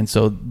 And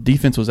so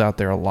defense was out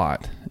there a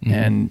lot. Mm-hmm.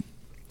 And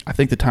I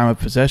think the time of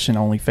possession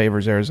only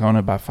favors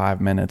Arizona by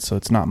 5 minutes, so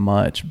it's not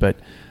much. But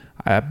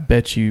I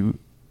bet you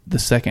the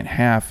second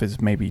half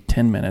is maybe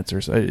 10 minutes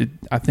or so.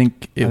 I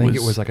think it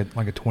was like a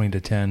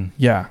 20-10.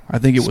 Yeah, I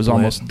think it was split.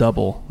 almost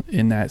double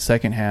in that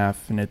second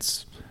half, and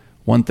it's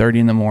 1:30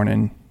 in the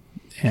morning.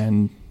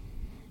 And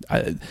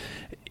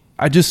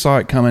I just saw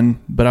it coming,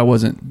 but I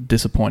wasn't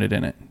disappointed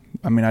in it.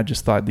 I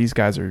just thought these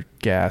guys are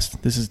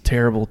gassed. This is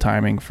terrible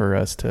timing for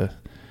us to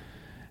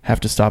have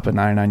to stop a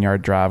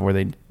 99-yard drive where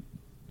they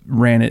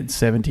ran it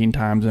 17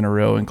 times in a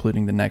row,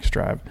 including the next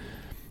drive.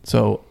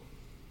 So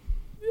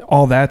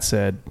all that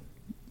said,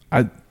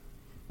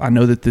 I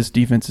know that this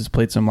defense has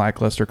played some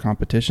lackluster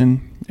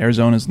competition.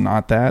 Arizona's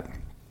not that,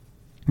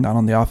 not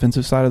on the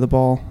offensive side of the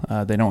ball.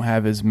 They don't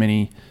have as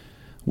many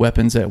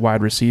weapons at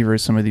wide receiver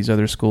as some of these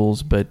other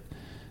schools, but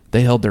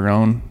they held their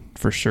own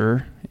for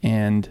sure.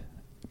 And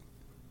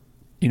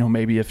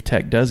maybe if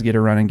Tech does get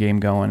a running game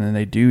going and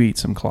they do eat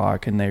some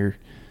clock and they're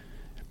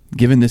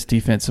giving this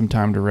defense some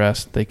time to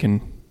rest, they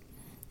can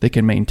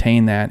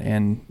maintain that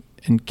and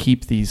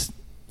keep these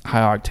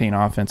high octane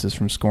offenses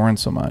from scoring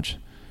so much,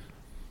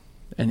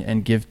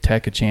 and give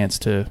Tech a chance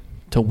to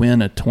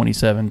win a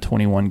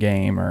 27-21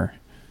 game, or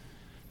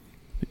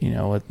a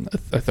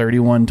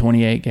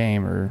 31-28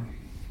 game, or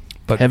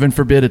heaven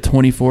forbid a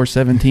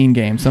 24-17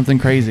 game, something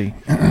crazy.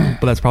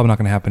 But that's probably not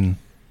going to happen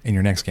in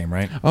your next game,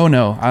 right? Oh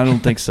no, I don't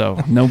think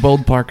so. No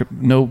bold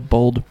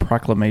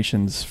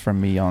proclamations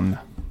from me on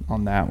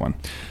that one.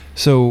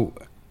 So,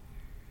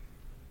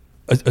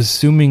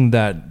 assuming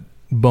that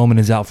Bowman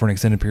is out for an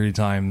extended period of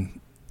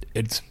time,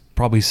 it's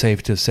probably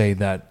safe to say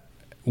that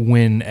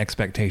win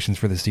expectations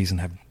for the season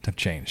have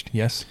changed.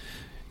 Yes?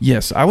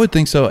 Yes, I would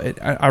think so.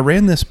 I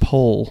ran this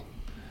poll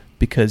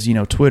because,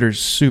 Twitter's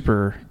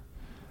super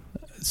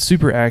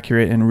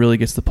accurate and really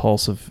gets the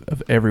pulse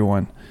of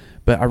everyone.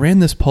 But I ran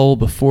this poll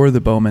before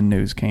the Bowman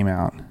news came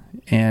out,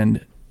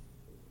 and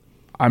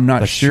I'm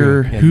not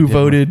sure who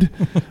voted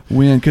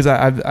when, because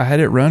I had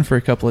it run for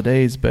a couple of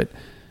days. But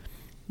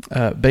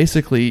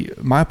basically,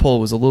 my poll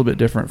was a little bit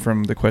different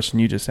from the question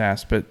you just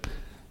asked. But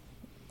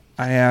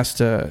I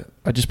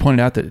just pointed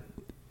out that,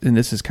 and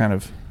this is kind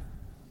of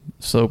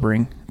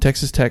sobering,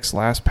 Texas Tech's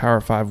last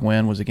Power 5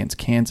 win was against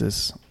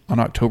Kansas on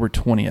October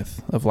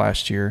 20th of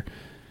last year.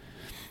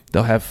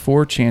 They'll have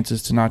 4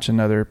 chances to notch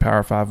another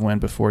Power 5 win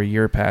before a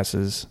year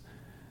passes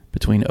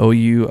between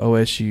OU,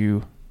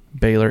 OSU,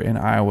 Baylor, and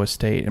Iowa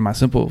State. And my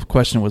simple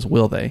question was,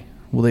 will they?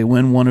 Will they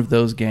win one of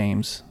those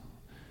games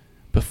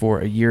before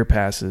a year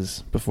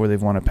passes, before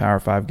they've won a Power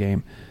 5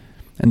 game?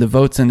 And the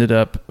votes ended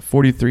up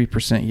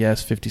 43%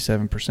 yes,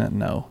 57%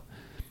 no.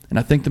 And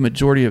I think the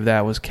majority of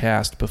that was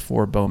cast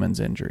before Bowman's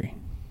injury.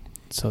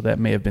 So that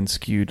may have been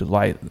skewed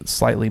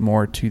slightly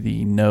more to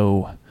the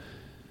no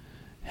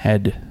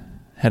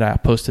had I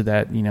posted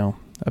that,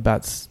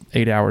 about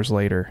 8 hours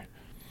later.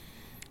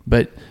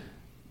 But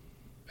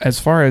as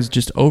far as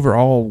just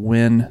overall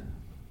win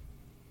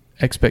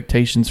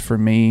expectations for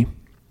me,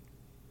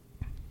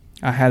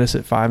 I had us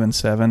at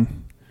 5-7.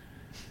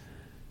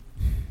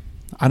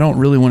 I don't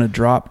really want to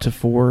drop to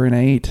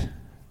 4-8,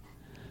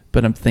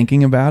 but I'm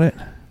thinking about it.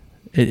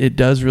 It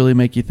does really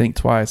make you think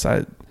twice.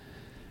 And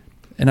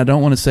I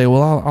don't want to say,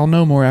 well, I'll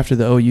know more after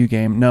the OU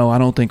game. No, I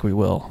don't think we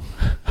will.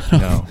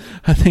 No.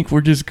 I think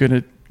we're just going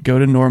to go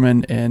to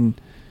Norman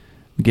and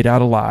get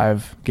out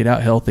alive, get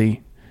out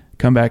healthy,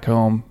 come back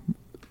home,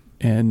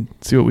 and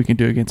see what we can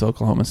do against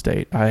Oklahoma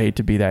State. I hate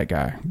to be that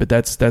guy, but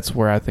that's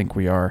where I think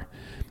we are.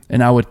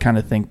 And I would kind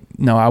of think,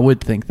 I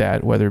would think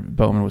that whether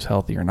Bowman was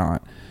healthy or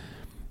not.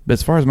 But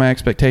as far as my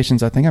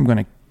expectations, I think I'm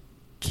going to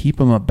keep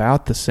them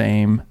about the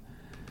same.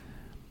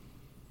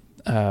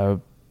 But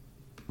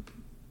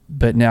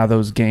now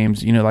those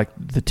games, like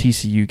the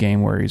TCU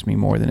game worries me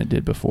more than it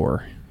did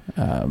before.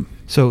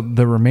 So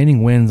the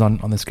remaining wins on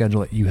the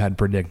schedule that you had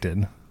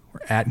predicted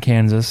were at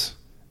Kansas,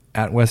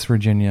 at West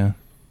Virginia,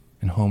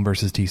 and home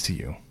versus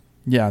TCU.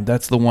 Yeah,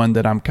 that's the one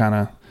that I'm kind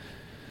of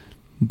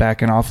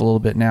backing off a little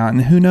bit now.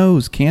 And who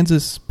knows?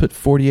 Kansas put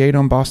 48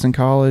 on Boston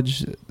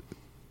College.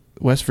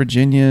 West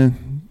Virginia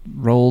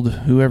rolled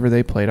whoever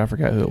they played. I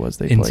forgot who it was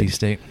they played. NC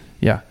State.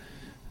 Yeah.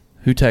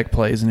 Who Tech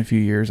plays in a few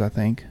years, I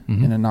think,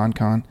 in a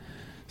non-con.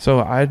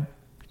 So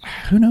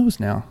who knows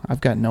now?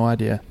 I've got no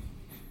idea.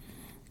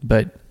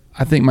 But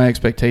I think my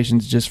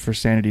expectations, just for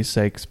sanity's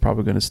sake, is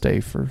probably going to stay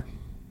for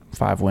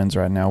 5 wins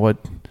right now. What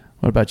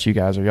about you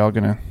guys? Are y'all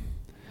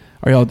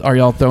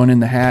throwing in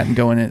the hat and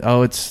going,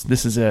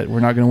 this is it, we're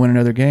not going to win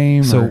another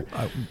game? So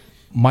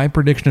my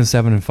prediction is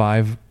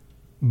 7-5.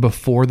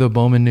 Before the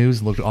Bowman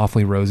news looked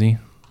awfully rosy.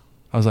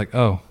 I was like,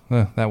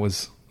 that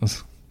was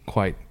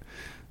quite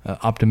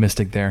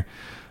optimistic there,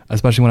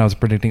 especially when I was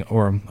predicting,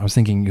 or I was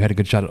thinking you had a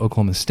good shot at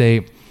Oklahoma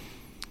State,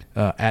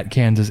 at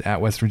Kansas,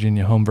 at West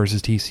Virginia, home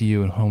versus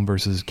TCU, and home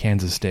versus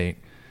Kansas State.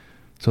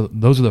 So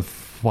those are the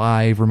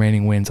 5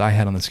 remaining wins I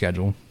had on the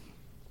schedule.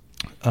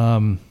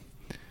 I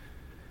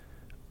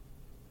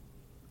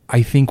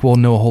think we'll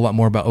know a whole lot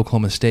more about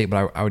Oklahoma State,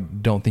 but I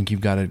don't think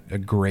you've got a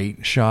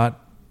great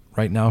shot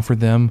right now for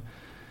them.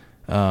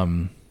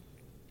 I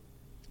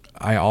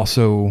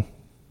also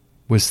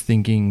was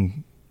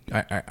thinking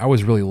I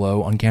was really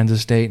low on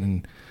Kansas State,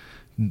 and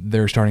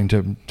they're starting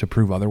to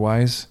prove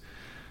otherwise.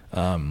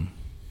 So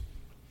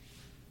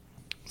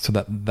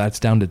that's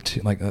down to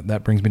 2. Like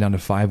that brings me down to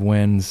 5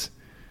 wins,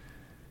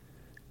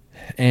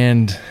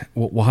 and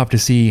we'll have to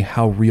see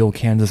how real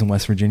Kansas and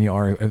West Virginia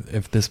are.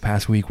 If this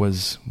past week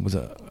was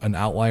an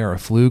outlier, a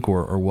fluke,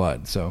 or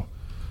what. So,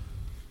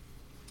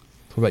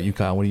 what about you,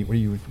 Kyle? What are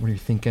you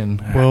thinking?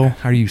 Well,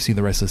 how do you see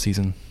the rest of the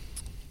season?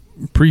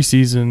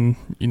 Preseason,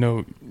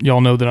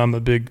 y'all know that I'm a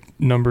big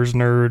numbers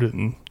nerd,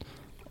 and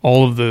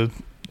all of the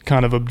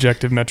kind of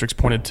objective metrics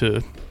pointed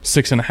to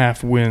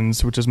 6.5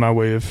 wins, which is my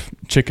way of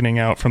chickening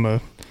out from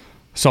a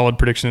solid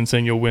prediction and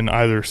saying you'll win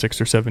either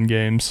 6 or 7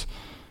 games.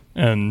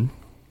 And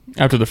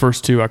after the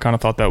first 2, I kind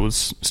of thought that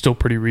was still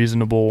pretty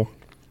reasonable.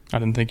 I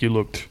didn't think you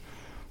looked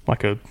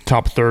like a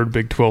top third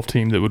Big 12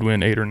 team that would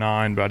win 8 or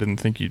 9, but I didn't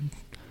think you'd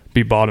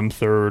be bottom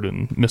third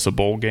and miss a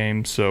bowl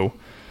game. So,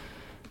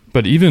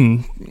 but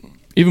even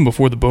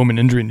before the Bowman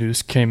injury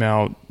news came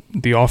out,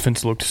 the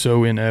offense looked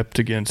so inept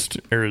against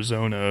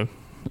Arizona.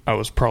 I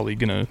was probably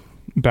going to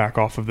back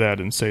off of that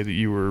and say that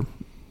you were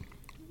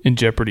in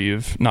jeopardy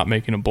of not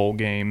making a bowl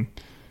game.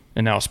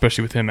 And now,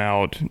 especially with him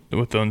out,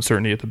 with the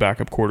uncertainty at the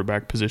backup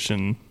quarterback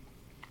position,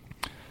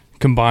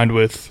 combined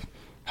with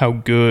how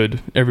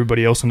good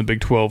everybody else in the Big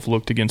 12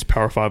 looked against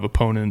Power 5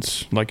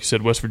 opponents. Like you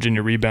said, West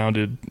Virginia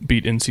rebounded,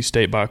 beat NC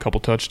State by a couple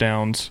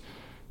touchdowns.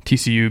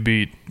 TCU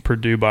beat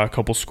Purdue by a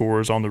couple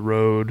scores on the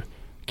road.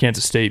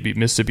 Kansas State beat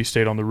Mississippi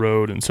State on the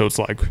road. And so it's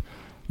like,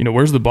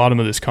 where's the bottom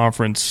of this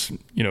conference?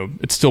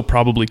 It's still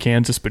probably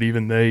Kansas, but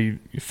even they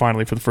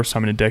finally, for the first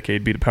time in a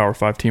decade, beat a Power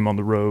 5 team on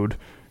the road,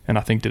 and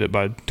I think did it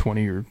by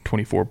 20 or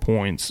 24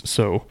 points.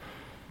 So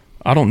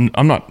I'm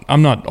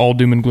not all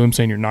doom and gloom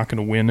saying you're not going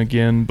to win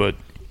again, but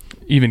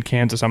even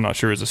Kansas, I'm not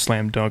sure is a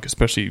slam dunk,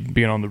 especially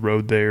being on the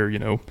road there.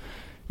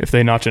 If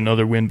they notch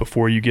another win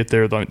before you get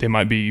there, they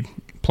might be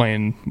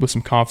playing with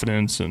some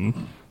confidence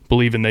and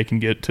believing they can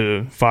get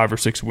to 5 or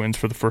 6 wins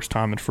for the first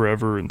time in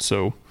forever. And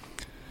so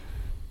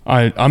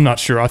I'm not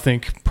sure. I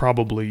think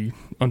probably,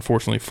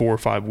 unfortunately, 4 or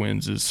 5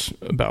 wins is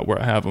about where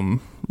I have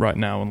them right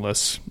now,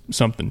 unless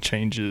something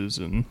changes.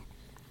 And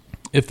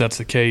if that's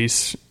the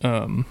case,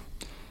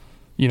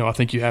 I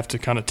think you have to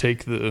kind of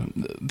take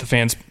the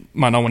fans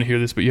might not want to hear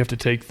this, but you have to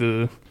take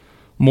the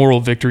moral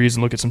victories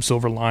and look at some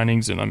silver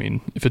linings. And I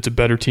mean, if it's a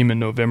better team in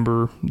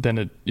November than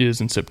it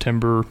is in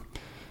September,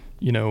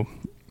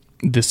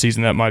 this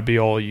season that might be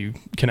all you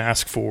can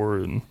ask for.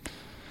 And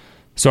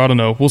so I don't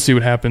know. We'll see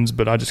what happens,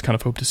 but I just kind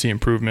of hope to see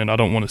improvement. I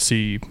don't want to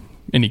see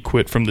any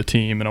quit from the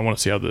team, and I want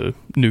to see how the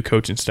new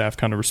coaching staff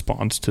kind of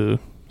responds to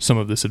some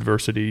of this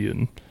adversity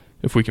and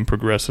if we can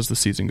progress as the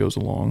season goes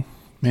along.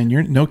 Man,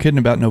 you're no kidding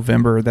about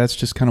November. That's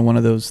just kind of one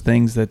of those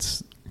things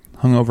that's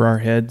hung over our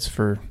heads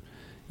for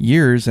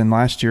years. And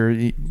last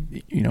year,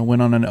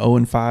 went on an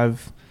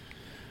 0-5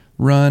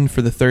 run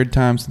for the 3rd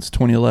time since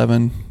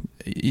 2011.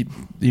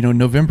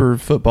 November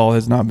football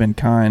has not been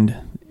kind.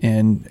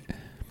 And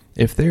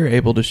if they're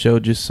able to show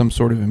just some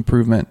sort of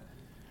improvement,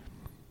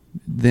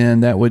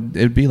 then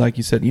it'd be like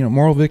you said,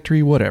 moral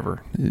victory,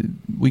 whatever.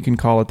 We can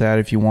call it that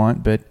if you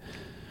want, but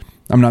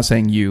I'm not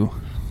saying you,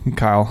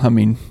 Kyle. I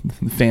mean,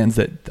 fans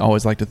that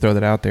always like to throw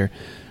that out there.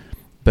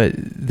 But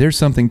there's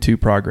something to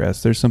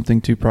progress. There's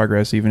something to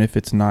progress, even if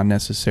it's not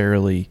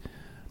necessarily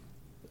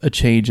a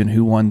change in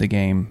who won the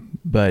game.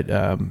 But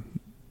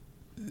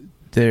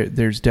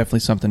there's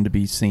definitely something to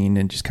be seen,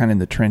 and just kind of in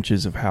the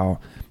trenches of how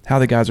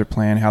the guys are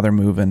playing, how they're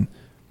moving,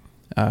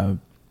 how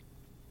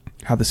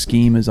the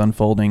scheme is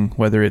unfolding,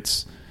 whether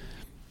it's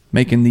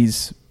making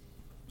these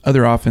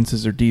other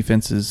offenses or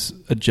defenses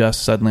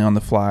adjust suddenly on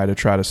the fly to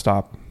try to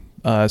stop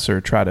us or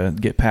try to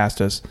get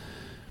past us.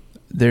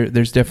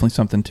 There's definitely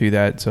something to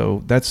that.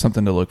 So that's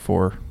something to look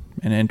for,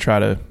 and then try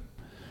to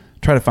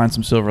find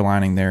some silver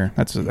lining there.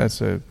 That's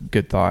a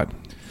good thought.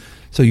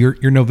 So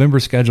your November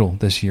schedule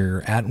this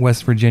year: at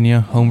West Virginia,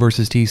 home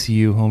versus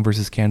TCU, home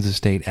versus Kansas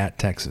State, at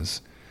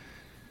Texas.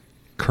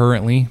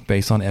 Currently,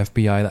 based on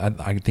FBI,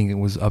 I think it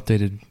was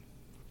updated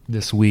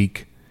this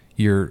week.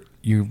 You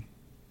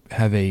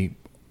have a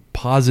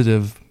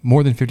positive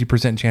more than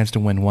 50% chance to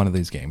win one of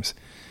these games.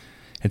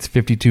 It's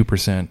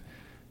 52%, and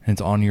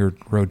it's on your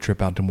road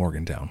trip out to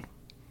Morgantown.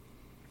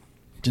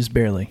 Just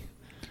barely,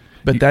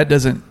 but that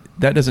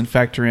doesn't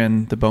factor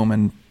in the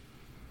Bowman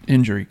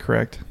injury,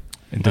 correct?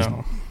 It does.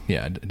 No.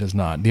 Yeah, it does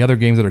not. The other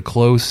games that are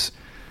close,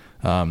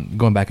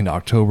 going back into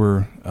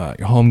October,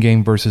 your home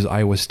game versus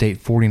Iowa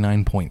State,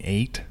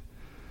 49.8.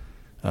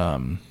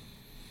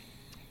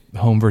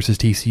 Home versus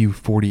TCU,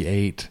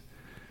 48.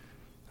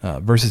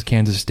 Versus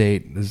Kansas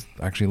State is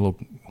actually a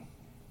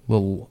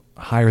little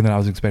higher than I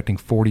was expecting,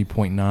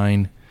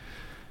 40.9.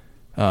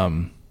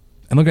 And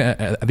looking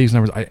at these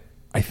numbers,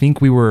 I think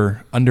we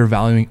were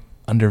undervaluing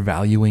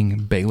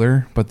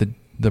Baylor, but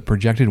the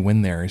projected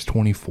win there is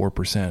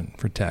 24%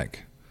 for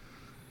Tech.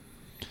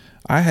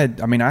 I had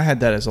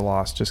that as a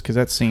loss just because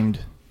that seemed.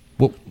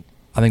 Well,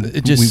 I think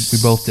it just we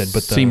both did,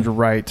 but seemed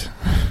right.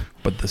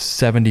 But the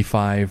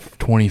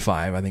 75-25,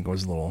 I think,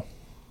 was a little.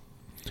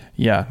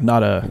 Yeah,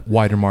 not a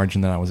wider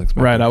margin than I was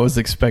expecting. Right, I was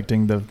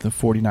expecting the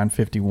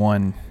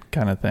 49-51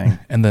 kind of thing.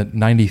 And the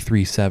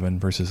 93-7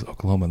 versus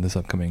Oklahoma in this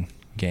upcoming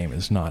game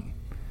is not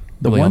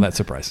really all that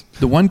surprise.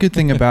 The one good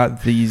thing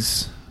about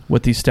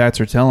what these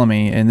stats are telling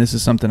me, and this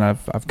is something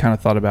I've kind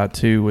of thought about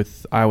too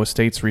with Iowa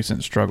State's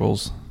recent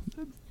struggles,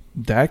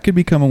 that could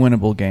become a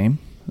winnable game.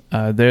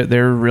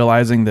 They're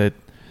realizing that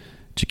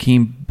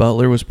Jakeem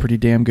Butler was pretty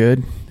damn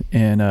good,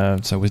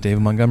 and so was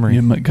David Montgomery.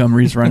 Yeah,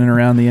 Montgomery's running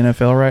around the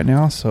NFL right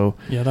now. So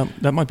yeah,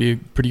 that might be a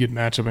pretty good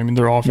matchup. I mean,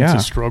 their offense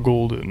has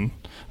struggled, and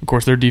of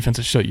course their defense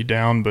has shut you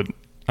down. But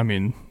I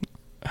mean,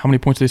 how many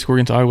points did they score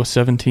against Iowa?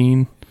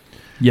 17.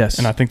 Yes,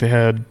 and I think they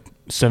had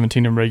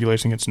 17 in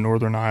regulation against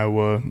Northern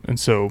Iowa, and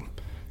so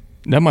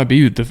that might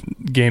be the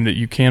game that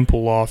you can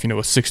pull off. A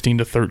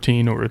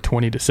 16-13 or a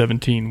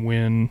 20-17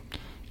 win.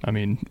 I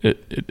mean,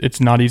 it's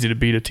not easy to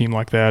beat a team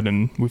like that,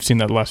 and we've seen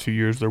that the last few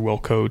years. They're well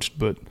coached,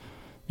 but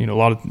a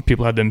lot of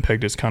people had them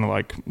pegged as kind of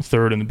like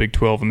third in the Big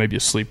 12 and maybe a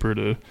sleeper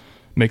to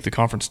make the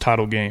conference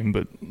title game.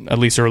 But at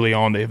least early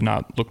on, they have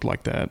not looked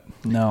like that.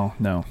 No.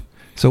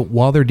 So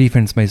while their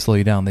defense may slow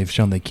you down, they've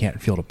shown they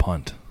can't field a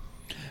punt.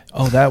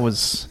 Oh, that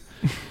was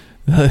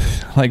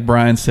like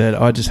Brian said.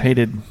 Oh, I just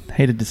hated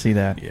to see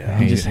that. Yeah,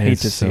 I just hate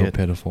to see it. It's so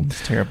pitiful.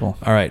 It's terrible.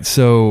 All right,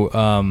 so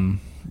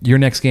your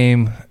next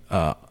game.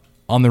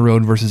 On the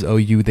road versus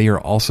OU, they are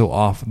also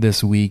off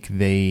this week.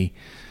 They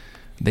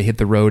hit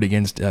the road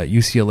against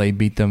UCLA,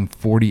 beat them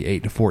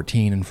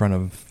 48-14 in front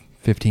of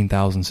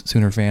 15,000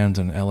 Sooner fans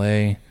in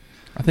LA.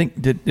 I think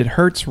did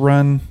Hurts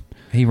run?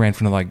 He ran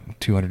for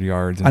like 200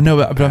 yards. And I know,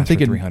 but I'm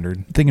thinking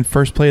 300. Thinking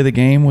first play of the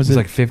game was it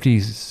like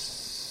 50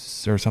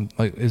 or something,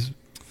 like is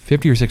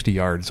 50 or 60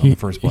 yards on the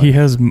first play. He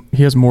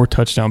has more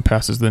touchdown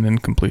passes than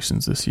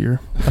incompletions this year.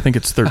 I think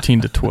it's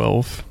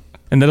 13-12,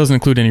 and that doesn't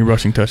include any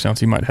rushing touchdowns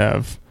he might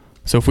have.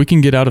 So if we can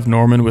get out of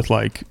Norman with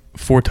like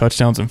 4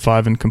 touchdowns and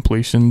 5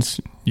 incompletions,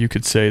 you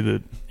could say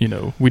that,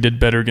 we did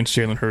better against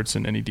Jalen Hurts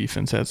than any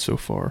defense has so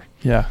far.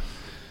 Yeah.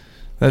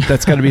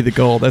 That's got to be the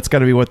goal. That's got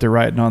to be what they're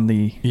writing on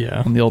the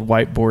old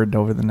whiteboard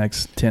over the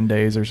next 10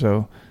 days or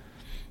so.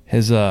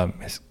 His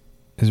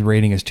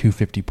rating is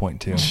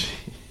 250.2.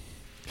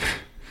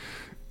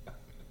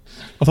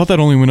 I thought that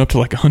only went up to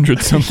like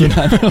 100 something.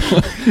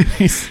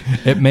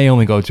 It may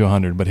only go to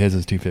 100, but his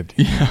is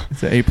 250. Yeah.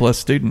 It's an A+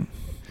 student.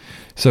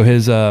 So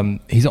he's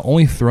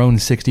only thrown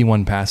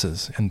 61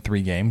 passes in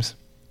 3 games.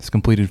 He's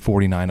completed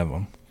 49 of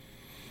them.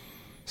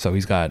 So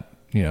he's got,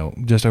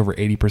 just over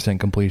 80%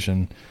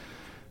 completion,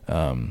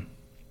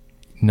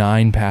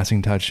 9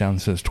 passing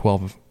touchdowns, so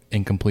 12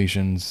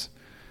 incompletions.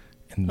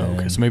 And then,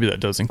 okay, so maybe that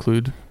does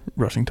include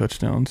rushing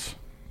touchdowns.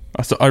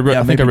 I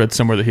think I read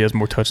somewhere that he has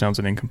more touchdowns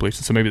than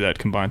incompletions, so maybe that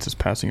combines his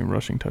passing and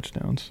rushing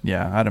touchdowns.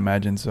 Yeah, I'd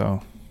imagine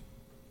so.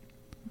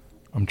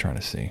 I'm trying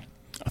to see.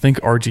 I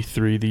think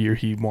RG3, the year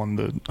he won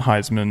the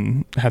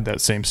Heisman, had that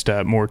same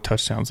stat, more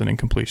touchdowns than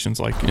incompletions,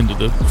 like into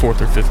the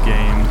 4th or 5th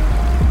game.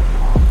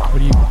 What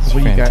do you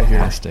got here?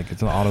 Fantastic.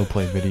 It's an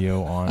autoplay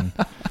video on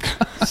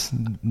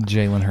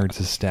Jalen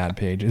Hurts' stat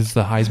page. It's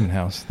the Heisman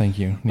House. Thank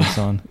you,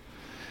 Nissan.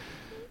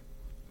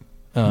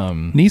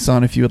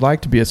 Nissan, if you would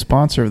like to be a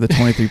sponsor of the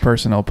 23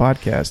 Personnel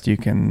Podcast, you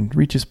can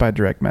reach us by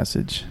direct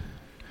message.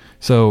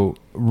 So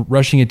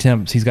rushing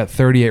attempts, he's got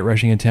 38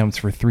 rushing attempts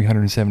for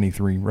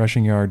 373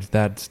 rushing yards.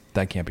 That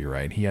can't be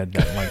right. He had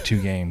that in like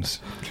 2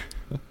 games.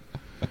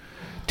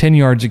 10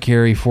 yards a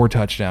carry, 4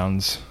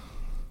 touchdowns.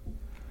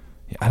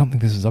 I don't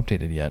think this is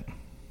updated yet.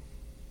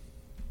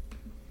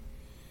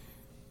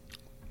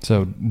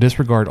 So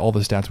disregard all the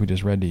stats we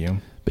just read to you.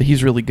 But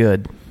he's really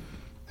good.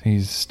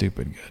 He's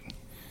stupid good.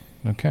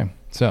 Okay.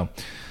 So,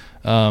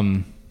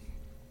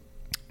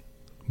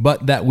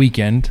 but that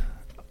weekend,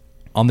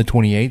 on the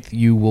 28th,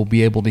 you will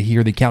be able to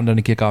hear the Countdown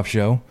to Kickoff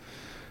show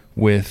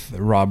with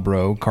Rob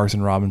Bro,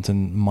 Carson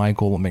Robinson,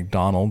 Michael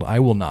McDonald. I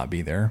will not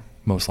be there,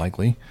 most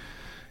likely.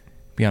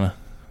 Be on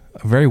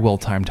a very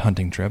well-timed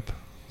hunting trip. I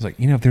was like,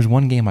 if there's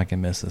one game I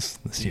can miss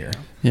this year.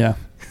 Yeah.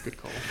 Good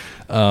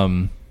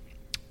call.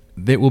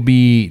 It will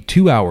be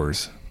 2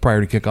 hours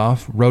prior to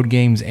kickoff. Road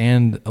games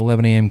and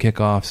 11 a.m.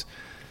 kickoffs.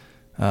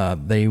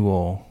 They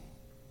will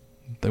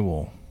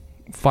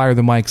fire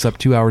the mics up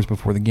 2 hours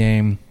before the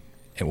game.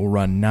 It will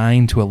run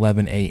 9 to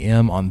 11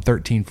 a.m. on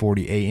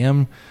 1340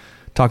 a.m.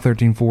 Talk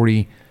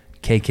 1340,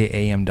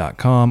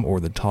 kkam.com, or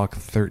the Talk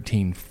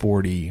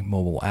 1340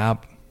 mobile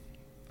app.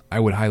 I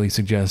would highly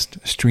suggest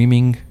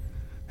streaming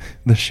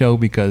the show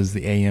because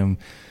the AM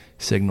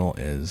signal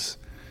is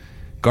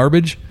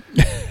garbage.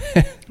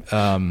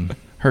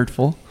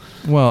 Hurtful.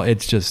 Well, I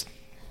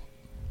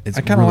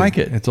kind of like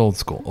it. It's old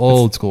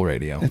school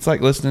radio. It's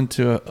like listening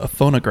to a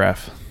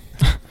phonograph.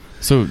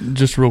 So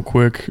just real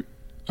quick,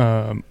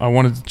 I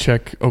wanted to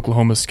check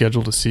Oklahoma's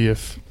schedule to see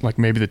if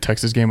maybe the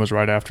Texas game was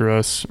right after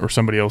us or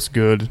somebody else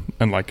good,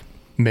 and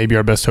maybe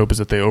our best hope is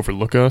that they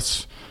overlook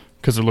us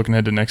because they're looking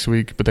ahead to next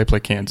week, but they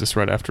play Kansas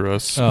right after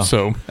us. Oh.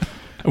 So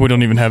we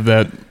don't even have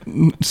that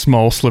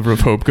small sliver of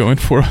hope going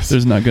for us.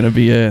 There's not going to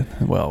be a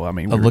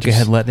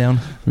look-ahead letdown.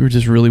 We were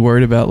just really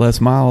worried about Les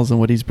Miles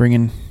and what he's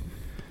bringing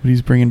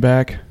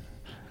back.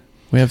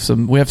 We have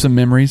some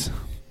memories.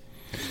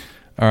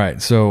 All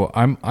right, so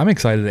I'm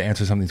excited to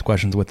answer some of these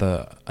questions with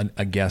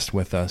a guest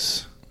with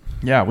us.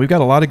 Yeah, we've got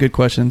a lot of good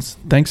questions.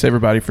 Thanks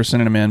everybody for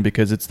sending them in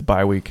because it's the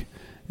bye week,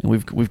 and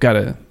we've got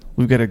to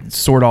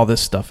sort all this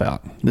stuff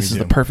out. This is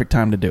the perfect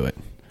time to do it.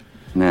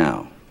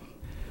 Now,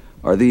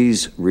 are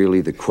these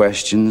really the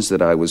questions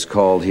that I was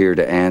called here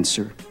to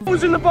answer?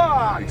 Who's in the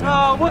box?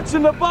 Oh, what's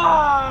in the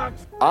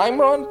box? I'm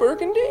Ron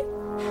Burgundy.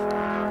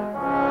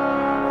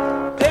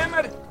 Damn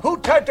it! Who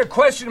typed a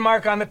question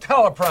mark on the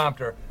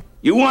teleprompter?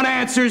 You want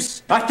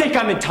answers? I think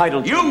I'm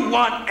entitled. You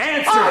want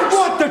answers? I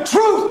want the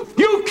truth!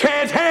 You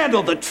can't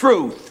handle the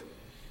truth!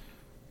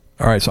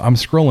 All right, so I'm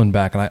scrolling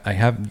back, and I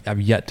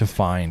have yet to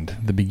find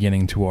the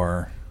beginning to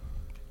our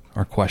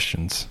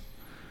questions.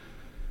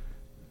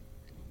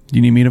 Do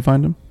you need me to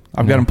find them?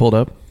 I've got them pulled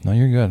up. No,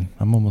 you're good.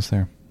 I'm almost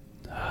there.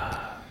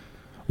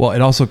 Well, it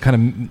also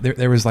kind of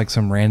there was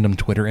some random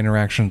Twitter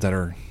interactions that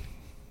are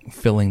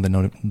filling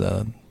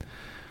the.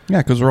 Yeah,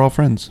 because we're all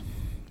friends.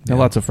 There are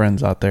lots of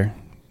friends out there.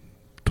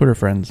 Twitter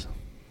friends.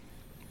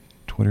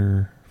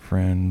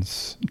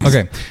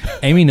 Okay.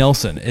 Amy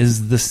Nelson,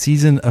 is the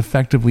season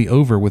effectively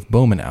over with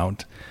Bowman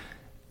out?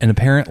 An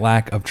apparent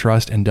lack of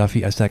trust in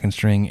Duffy as second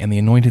string and the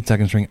anointed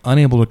second string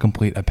unable to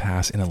complete a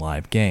pass in a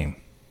live game.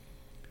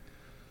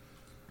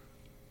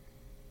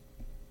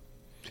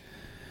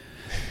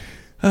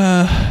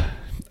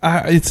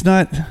 It's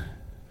not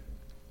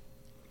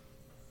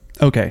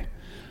okay.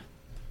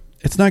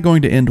 It's not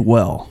going to end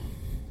well.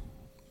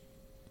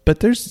 But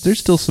there's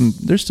still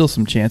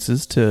some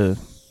chances to.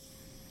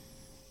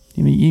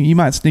 You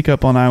might sneak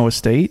up on Iowa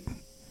State.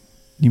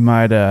 You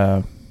might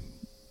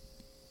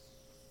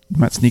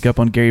sneak up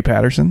on Gary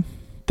Patterson.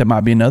 That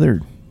might be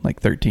another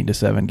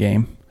 13-7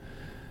 game.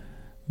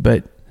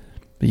 But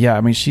yeah,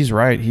 I mean she's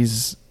right.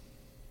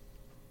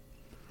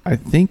 I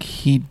think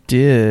he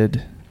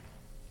did.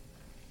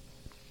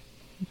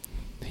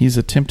 He's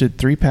attempted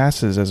 3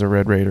 passes as a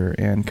Red Raider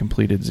and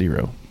completed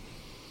 0.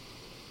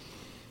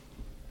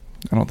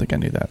 I don't think I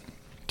knew that.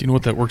 Do you know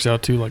what that works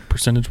out to,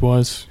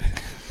 percentage-wise?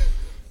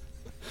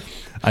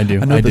 I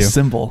do. I know the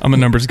symbol. I'm a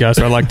numbers guy,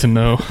 so I like to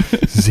know.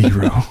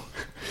 0.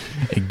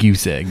 A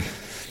goose egg.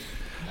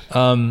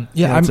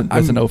 That's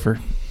an offer.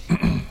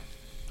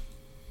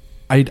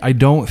 I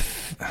don't.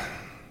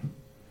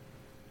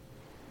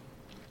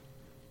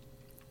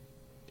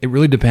 It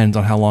really depends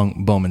on how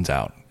long Bowman's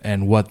out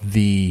and what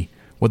the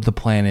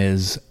plan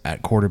is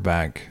at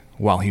quarterback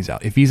while he's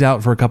out. If he's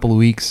out for a couple of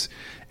weeks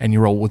and you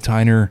roll with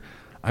Tyner,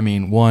 I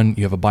mean, 1,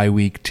 you have a bye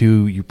week.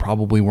 2, you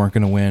probably weren't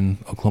going to win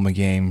Oklahoma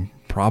game.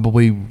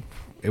 Probably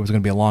it was going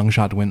to be a long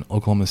shot to win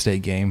Oklahoma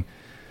State game.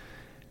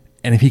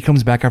 And if he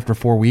comes back after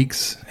 4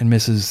 weeks and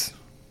misses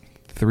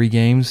 3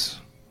 games,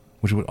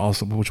 which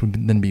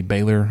would then be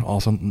Baylor,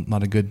 also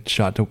not a good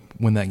shot to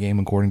win that game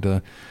according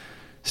to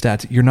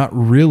stats, you're not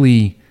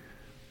really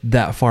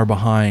that far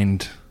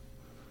behind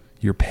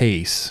your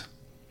pace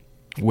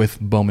with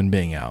Bowman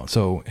being out.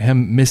 So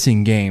him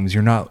missing games,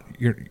 you're not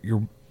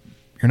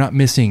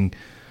missing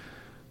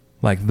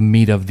the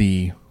meat of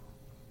the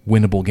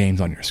winnable games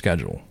on your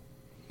schedule.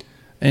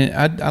 And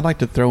I'd like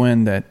to throw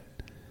in that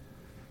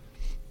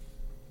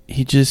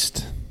he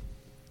just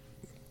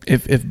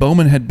if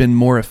Bowman had been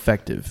more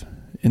effective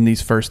in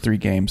these first 3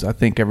 games, I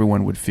think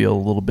everyone would feel a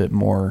little bit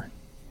more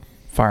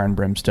fire and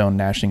brimstone,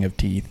 gnashing of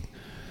teeth.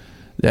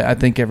 I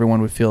think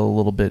everyone would feel a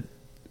little bit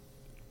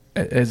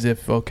as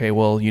if, okay,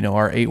 well,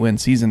 our 8-win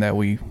season that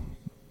we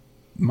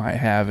might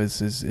have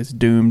is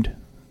doomed.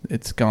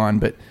 It's gone,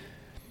 but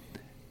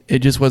it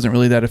just wasn't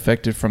really that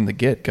effective from the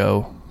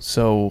get-go.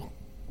 So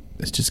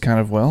it's just kind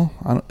of,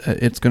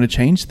 it's going to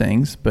change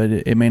things, but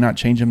it may not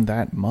change them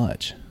that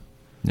much.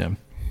 Yeah.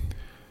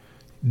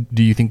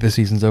 Do you think the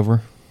season's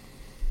over?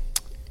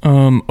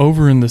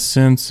 Over in the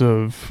sense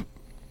of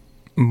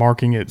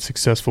marking it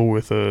successful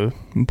with a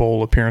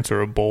bowl appearance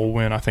or a bowl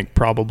win, I think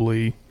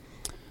probably.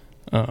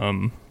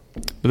 But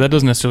that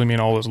doesn't necessarily mean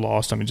all is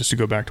lost. I mean, just to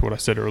go back to what I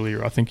said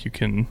earlier, I think you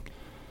can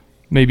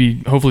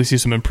maybe hopefully see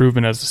some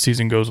improvement as the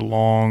season goes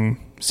along,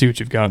 see what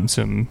you've got in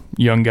some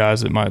young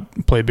guys that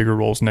might play bigger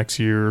roles next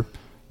year,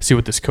 see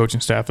what this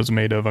coaching staff is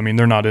made of. I mean,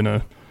 they're not in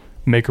a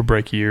make or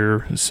break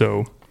year,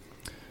 so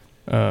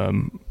I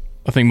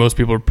think most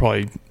people are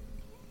probably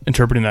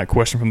interpreting that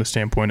question from the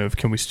standpoint of,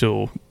 can we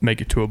still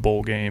make it to a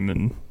bowl game?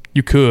 And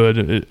you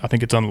could. I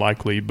think it's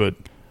unlikely, but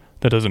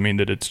that doesn't mean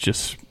that it's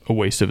just a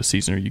waste of a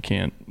season or you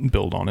can't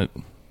build on it.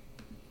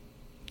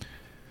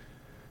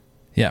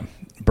 Yeah.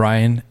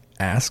 Brian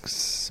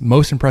asks,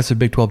 most impressive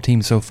Big 12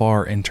 team so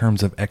far in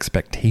terms of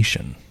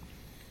expectation.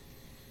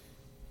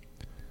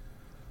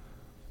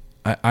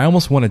 I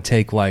almost want to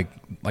take like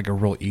a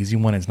real easy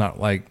one. It's not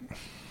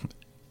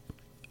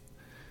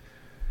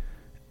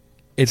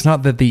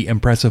that the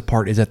impressive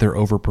part is that they're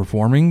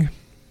overperforming.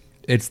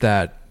 It's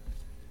that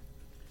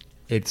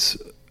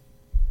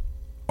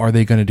are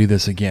they going to do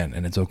this again?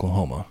 And it's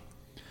Oklahoma.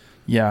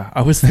 Yeah,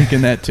 I was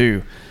thinking that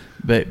too.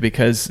 But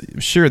because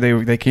sure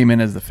they came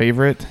in as the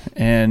favorite,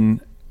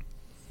 and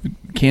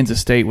Kansas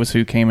State was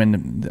who came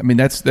in. I mean,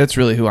 that's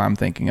really who I'm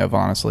thinking of,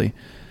 honestly.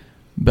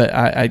 But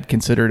I'd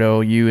considered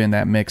OU in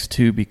that mix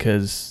too,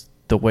 because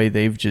the way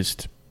they've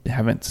just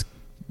haven't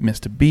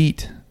missed a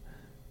beat.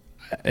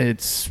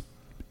 It's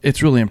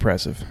really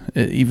impressive.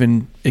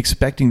 Even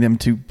expecting them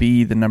to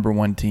be the number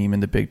one team in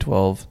the Big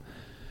 12.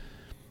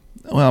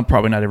 Well,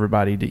 probably not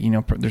everybody.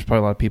 There's probably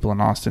a lot of people in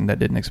Austin that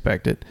didn't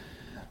expect it.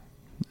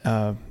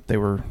 They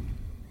were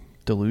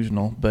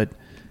delusional. But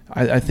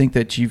I think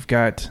that you've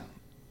got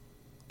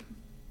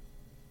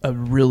a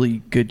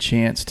really good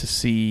chance to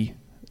see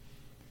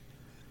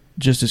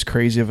just as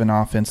crazy of an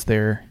offense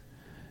there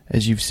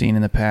as you've seen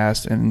in the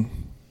past. And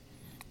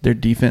their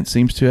defense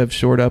seems to have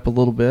shored up a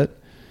little bit.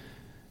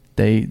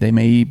 They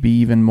may be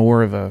even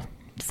more of a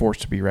force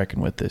to be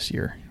reckoned with this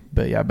year.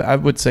 But yeah, I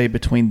would say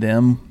between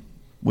them,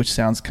 which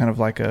sounds kind of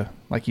like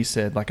you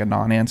said, like a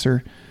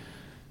non-answer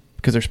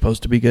because they're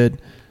supposed to be good,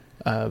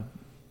 and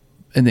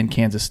then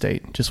Kansas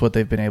State, just what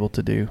they've been able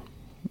to do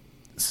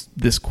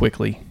this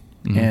quickly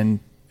and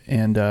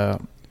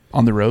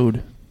on the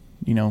road,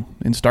 in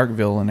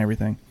Starkville and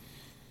everything.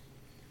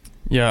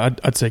 Yeah,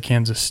 I'd say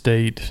Kansas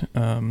State,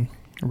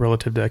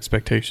 relative to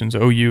expectations.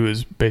 OU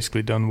has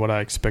basically done what I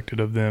expected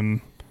of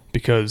them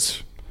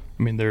because,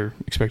 they're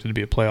expected to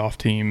be a playoff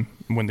team,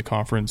 win the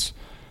conference.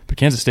 But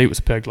Kansas State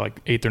was pegged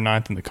like 8th or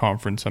 9th in the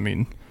conference. A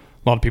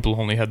lot of people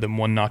only had them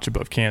one notch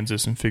above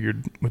Kansas and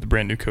figured with a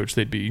brand new coach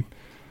they'd be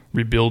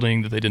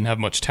rebuilding, that they didn't have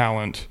much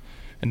talent.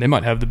 And they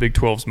might have the Big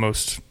 12's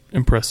most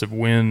impressive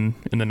win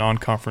in the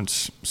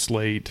non-conference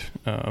slate,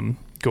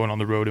 going on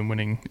the road and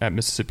winning at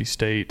Mississippi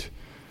State.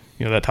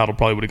 That title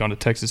probably would have gone to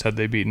Texas had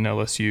they beaten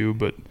LSU.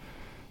 But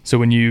so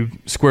when you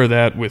square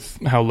that with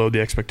how low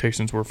the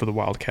expectations were for the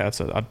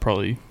Wildcats, I'd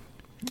probably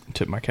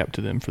tip my cap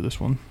to them for this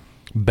one.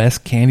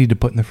 Best candy to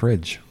put in the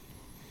fridge.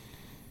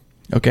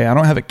 Okay, I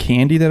don't have a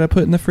candy that I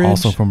put in the fridge.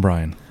 Also from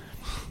Brian.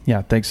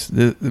 Yeah, thanks.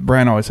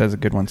 Brian always has the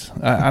good ones.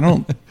 I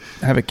don't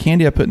have a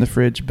candy I put in the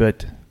fridge,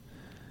 but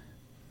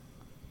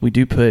we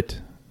do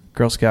put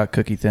Girl Scout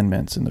cookie Thin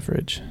Mints in the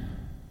fridge.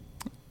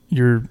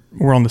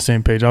 We're on the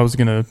same page. I was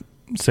going to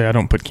say I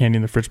don't put candy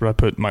in the fridge, but I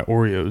put my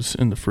Oreos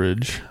in the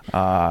fridge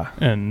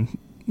and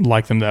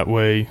like them that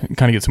way.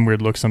 Kind of get some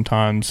weird looks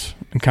sometimes.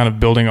 And kind of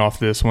building off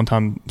this, one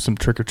time some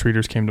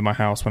trick-or-treaters came to my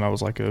house when I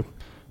was like a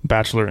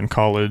bachelor in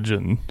college,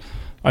 and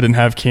I didn't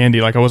have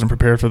candy. Like, I wasn't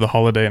prepared for the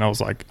holiday, and I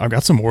was like, I've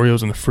got some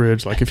Oreos in the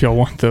fridge, like, if y'all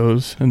want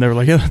those. And they were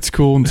like, yeah, that's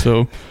cool. And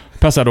so I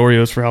passed out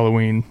Oreos for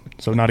Halloween.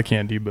 So not a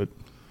candy, but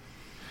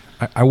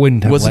I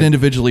wouldn't have. Wasn't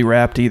individually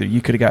wrapped either.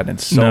 You could have gotten in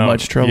so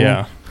much trouble.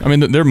 Yeah.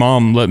 Their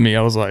mom let me.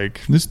 I was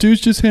like, this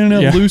dude's just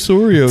handing out loose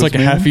Oreos. It's like a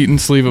half-eaten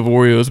sleeve of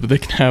Oreos, but they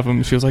can have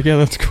them. She was like, yeah,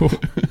 that's cool.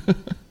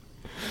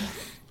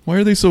 Why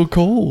are they so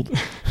cold?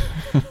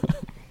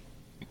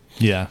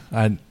 Yeah.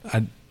 I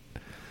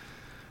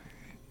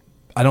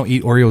don't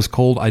eat Oreos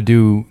cold. I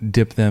do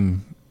dip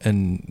them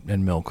in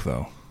milk,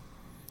 though.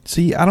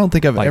 See, I don't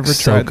think I've ever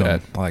tried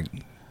that.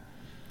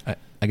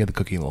 I get the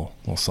cookie a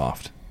little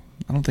soft.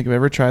 I don't think I've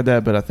ever tried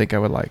that, but I think I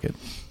would like it.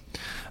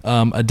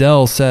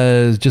 Adele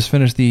says, just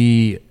finished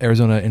the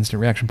Arizona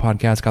Instant Reaction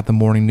podcast. Got the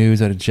morning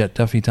news at a Jet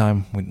Duffy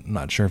time. We're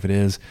not sure if it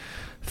is.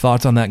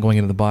 Thoughts on that going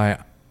into the bye?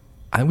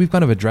 I think we've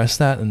kind of addressed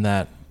that in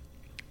that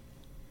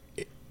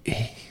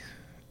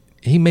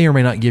he may or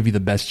may not give you the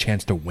best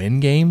chance to win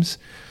games,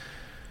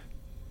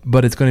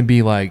 but it's going to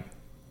be like,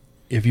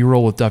 if you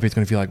roll with Duffy, it's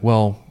going to feel like,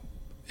 well,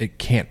 it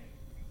can't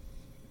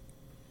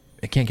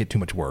get too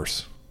much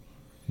worse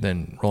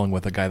than rolling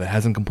with a guy that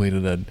hasn't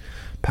completed a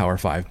Power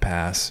 5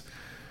 pass,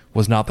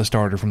 was not the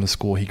starter from the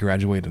school he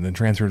graduated and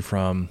transferred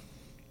from.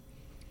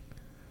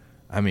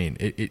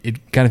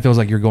 It kind of feels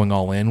like you're going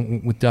all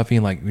in with Duffy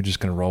and like you're just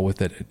going to roll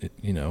with it.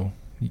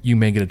 You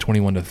may get a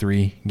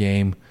 21-3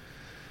 game.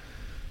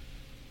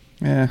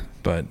 Yeah,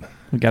 but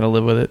we got to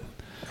live with it.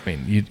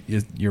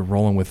 You're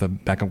rolling with a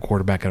backup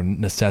quarterback of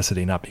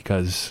necessity, not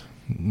because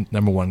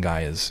number one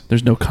guy is.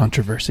 There's no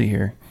controversy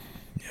here.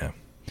 Yeah.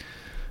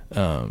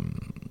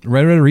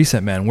 Red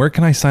Reset Man, where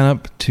can I sign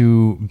up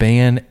to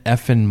ban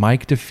effing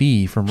Mike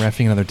DeFee from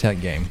reffing another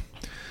Tech game?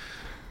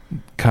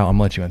 Kyle, I'm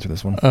going to let you answer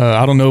this one.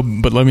 I don't know,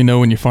 but let me know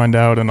when you find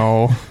out, and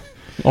I'll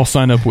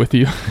sign up with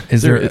you.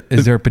 Is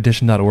there a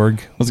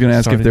petition.org? I was going to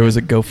ask if there was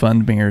a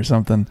GoFundMe or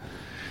something.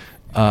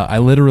 I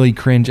literally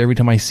cringe every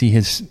time I see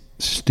his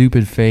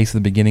stupid face at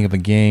the beginning of a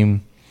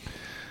game.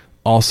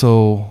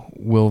 Also,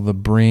 will they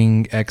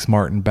bring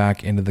Martin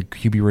back into the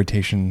QB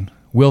rotation?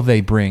 Will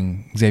they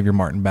bring Xavier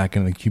Martin back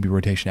into the QB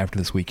rotation after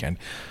this weekend?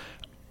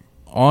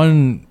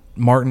 On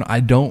Martin, I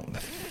don't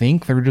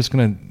think they're just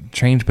going to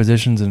change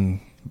positions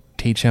and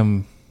teach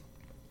him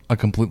a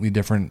completely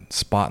different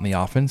spot in the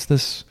offense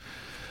this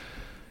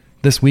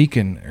week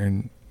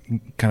and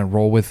kind of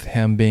roll with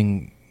him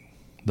being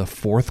the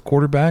fourth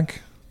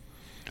quarterback.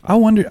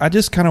 I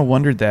just kind of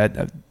wondered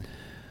that.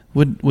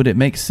 Would it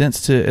make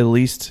sense to at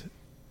least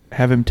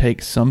have him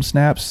take some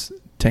snaps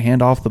to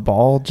hand off the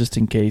ball just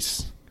in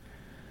case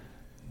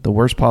the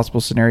worst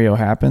possible scenario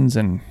happens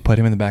and put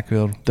him in the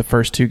backfield? The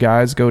first two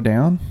guys go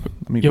down.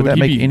 I mean, would that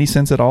make any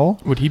sense at all?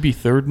 Would he be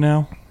third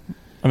now?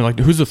 I mean, like,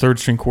 who's the third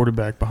string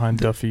quarterback behind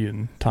Duffy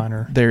and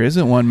Tyner? There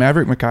isn't one.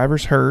 Maverick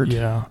McIver's hurt.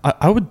 Yeah,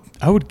 I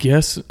would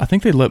guess. I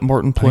think they let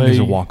Martin play. I think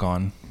there's a walk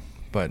on,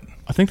 but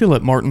I think they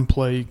let Martin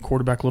play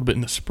quarterback a little bit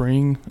in the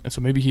spring, and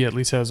so maybe he at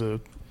least has a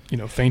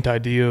faint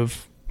idea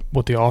of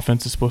what the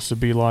offense is supposed to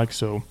be like.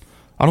 So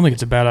I don't think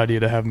it's a bad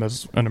idea to have him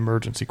as an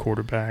emergency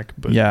quarterback,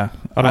 but yeah,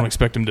 I don't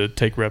expect him to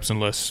take reps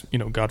unless,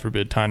 God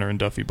forbid, Tyner and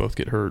Duffy both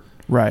get hurt.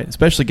 Right,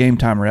 especially game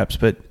time reps.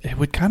 But it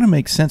would kind of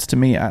make sense to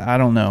me. I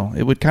don't know.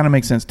 It would kind of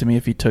make sense to me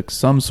if he took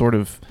some sort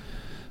of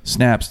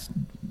snaps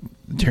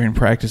during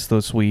practice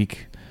this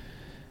week,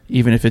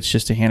 even if it's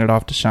just to hand it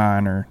off to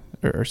Shine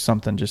or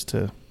something, just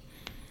to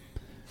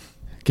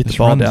get the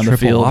ball down the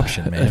field.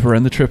 Option, man.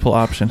 Run the triple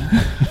option.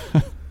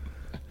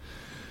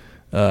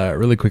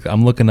 Really quick,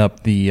 I'm looking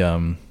up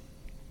the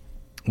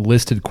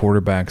listed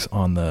quarterbacks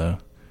on the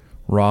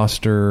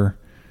roster.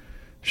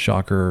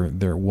 Shocker,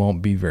 there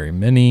won't be very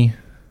many.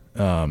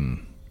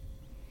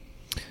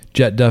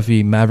 Jet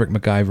Duffy, Maverick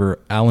McIver,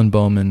 Alan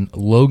Bowman,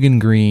 Logan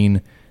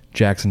Green,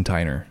 Jackson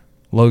Tyner.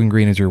 Logan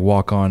Green is your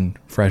walk-on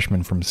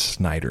freshman from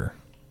Snyder,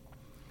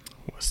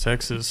 West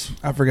Texas.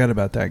 I forgot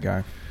about that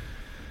guy.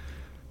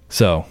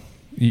 So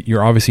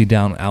you're obviously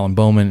down Alan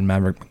Bowman and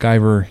Maverick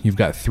McIver. You've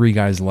got three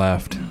guys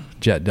left: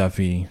 Jet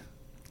Duffy,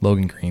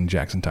 Logan Green,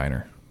 Jackson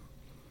Tyner.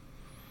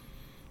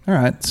 All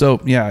right. So,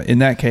 yeah, in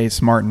that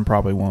case, Martin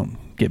probably won't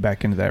get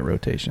back into that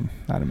rotation,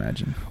 I'd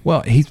imagine.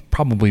 Well, he's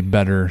probably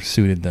better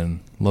suited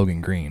than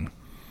Logan Green.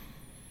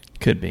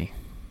 Could be.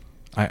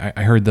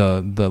 I heard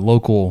the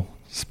local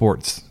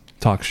sports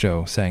talk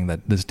show saying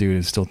that this dude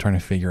is still trying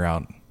to figure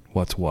out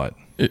what's what.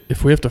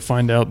 If we have to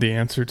find out the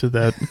answer to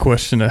that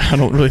question, I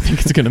don't really think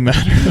it's going to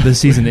matter. The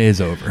season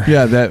is over.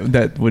 Yeah,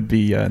 that would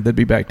be that'd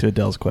be back to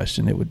Adele's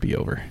question. It would be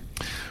over.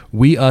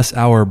 We Us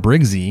Our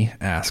Briggsy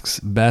asks,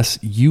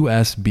 best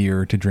U.S.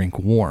 beer to drink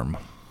warm.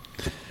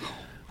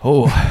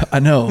 Oh, I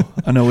know.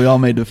 We all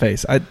made the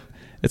face.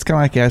 It's kind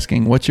of like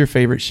asking, what's your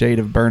favorite shade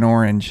of burnt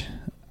orange?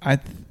 I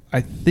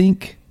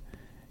think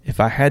if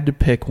I had to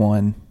pick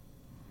one,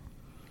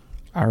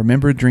 I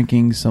remember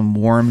drinking some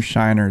warm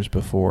Shiners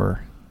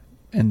before,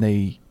 and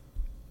they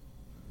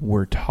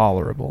were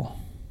tolerable.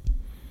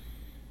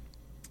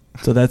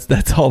 So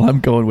that's all I'm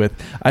going with.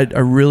 I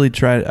really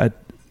try.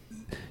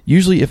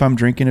 Usually, if I'm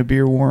drinking a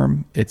beer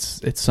warm,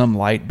 it's some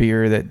light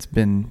beer that's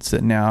been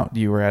sitting out.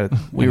 We were at a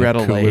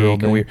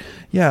lake,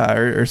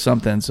 or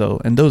something. So,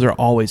 and those are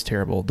always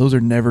terrible. Those are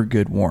never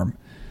good warm.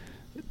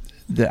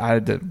 I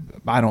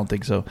don't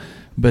think so.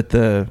 But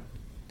the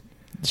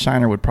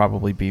Shiner would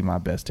probably be my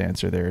best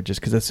answer there, just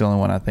because that's the only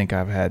one I think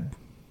I've had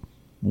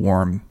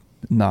warm,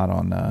 not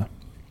on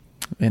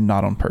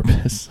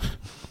purpose.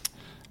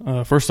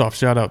 First off,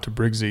 shout out to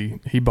Briggsy.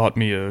 He bought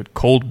me a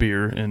cold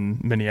beer in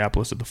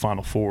Minneapolis at the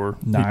Final Four.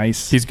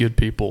 Nice. He's good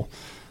people.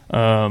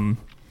 I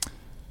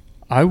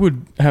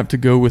would have to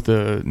go with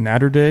a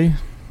Natter Day.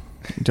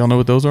 Do y'all know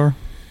what those are?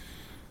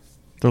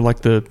 They're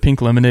like the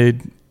pink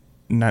lemonade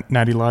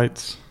natty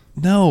lights.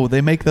 No, they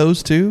make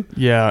those too?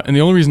 Yeah, and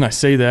the only reason I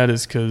say that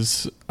is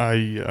because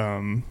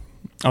I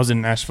was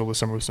in Nashville this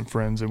summer with some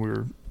friends, and we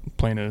were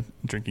playing a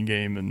drinking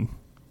game and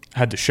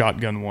had to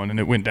shotgun one, and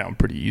it went down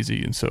pretty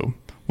easy, and so...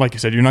 Like you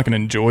said, you're not going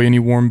to enjoy any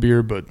warm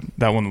beer, but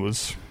that one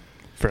was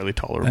fairly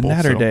tolerable. A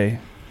Natter Day.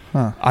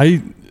 Huh.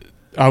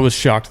 I was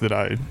shocked that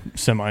I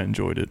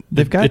semi-enjoyed it.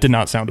 It did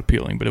not sound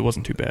appealing, but it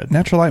wasn't too bad.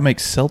 Natural Light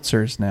makes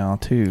seltzers now,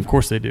 too. Of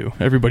course they do.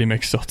 Everybody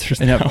makes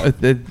seltzers now.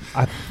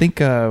 I think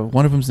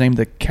one of them's named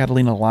the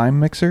Catalina Lime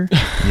Mixer.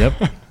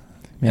 Yep.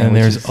 And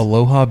there's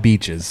Aloha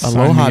Beaches.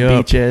 Aloha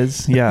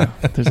Beaches. Yeah,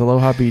 there's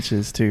Aloha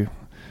Beaches, too.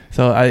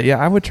 So,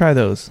 I would try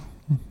those.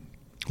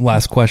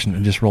 Last question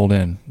that just rolled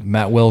in.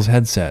 Matt Wells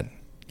headset.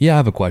 Yeah, I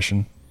have a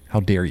question. How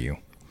dare you?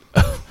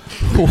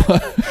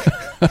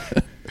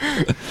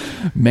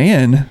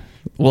 Man.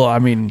 Well, I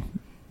mean,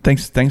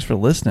 thanks for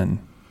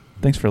listening.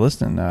 Thanks for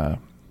listening.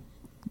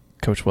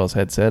 Coach Wells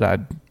headset.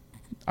 I'm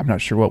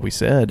not sure what we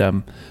said.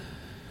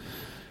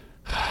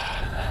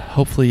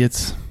 Hopefully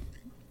it's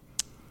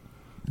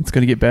It's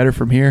going to get better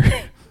from here.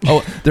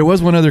 Oh, there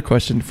was one other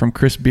question from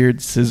Chris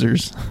Beard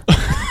Scissors,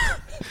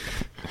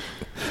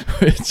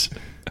 which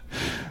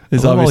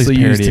is obviously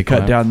used to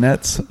cut down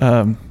nets.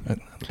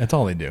 That's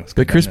all they do.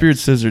 But Chris Beard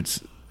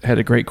Scissors had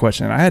a great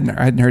question. I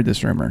hadn't heard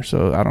this rumor,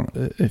 so I don't.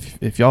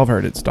 If y'all have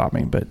heard it, stop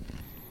me. But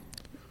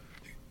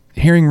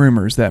hearing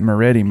rumors that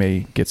Moretti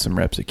may get some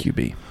reps at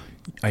QB.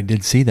 I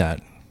did see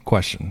that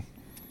question,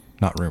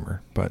 not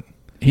rumor, but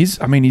he's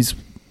taller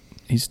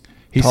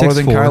 6'4".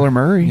 than Kyler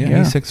Murray. Yeah,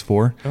 he's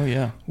 6'4". Oh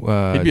yeah,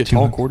 he'd be a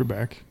tall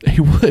quarterback.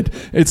 He would.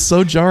 It's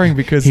so jarring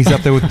because he's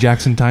up there with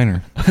Jackson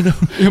Tyner. I know.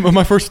 Yeah,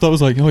 my first thought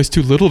was like, oh, he's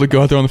too little to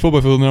go out there on the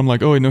football field, and then I'm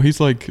like, oh, no, he's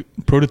like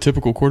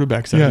prototypical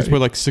quarterback size. He's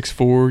like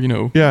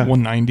 6'4",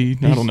 190.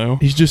 I don't know.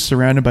 He's just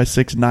surrounded by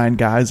 6'9"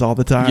 guys all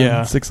the time.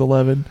 Yeah,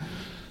 6'11".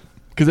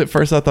 Because at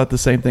first I thought the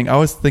same thing. I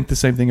always think the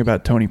same thing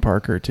about Tony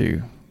Parker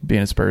too.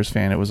 Being a Spurs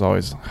fan, it was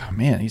always, oh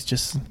man, he's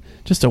just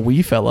a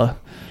wee fella.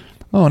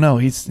 Oh no,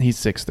 he's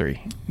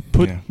 6'3".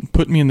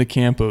 Put me in the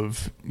camp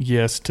of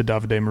yes to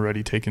Davide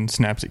Moretti taking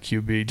snaps at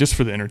QB just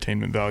for the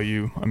entertainment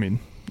value. I mean,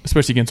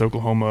 especially against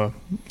Oklahoma,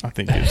 I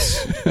think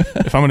it's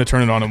if I'm going to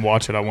turn it on and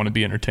watch it, I want to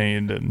be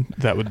entertained, and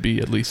that would be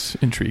at least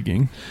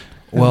intriguing.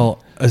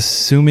 Well,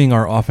 assuming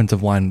our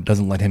offensive line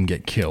doesn't let him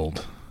get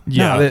killed.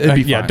 Yeah, no, it'd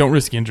be fine. Don't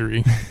risk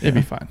injury. It'd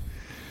be fine.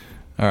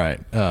 All right.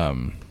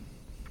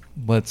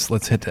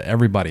 Let's hit to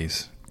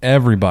everybody's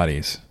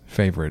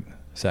favorite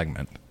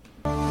segment.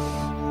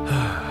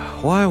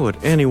 Why would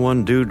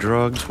anyone do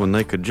drugs when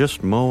they could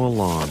just mow a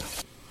lawn?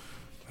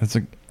 That's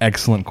an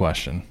excellent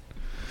question.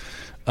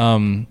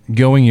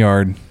 Going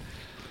yard.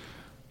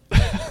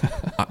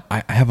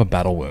 I have a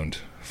battle wound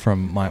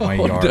from my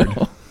yard.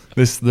 No.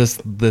 This wrist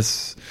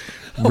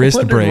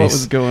brace. What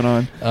was going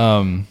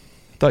on?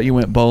 Thought you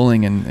went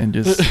bowling and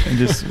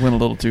just went a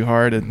little too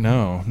hard.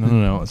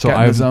 No. So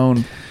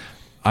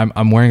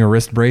I'm wearing a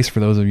wrist brace for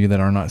those of you that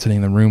are not sitting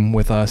in the room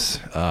with us.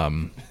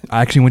 I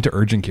actually went to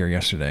urgent care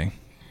yesterday.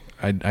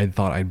 I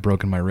thought I'd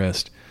broken my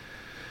wrist.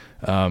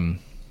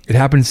 It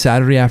happened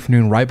Saturday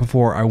afternoon, right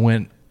before I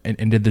went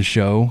and did the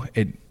show.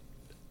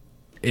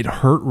 It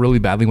hurt really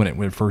badly when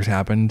it first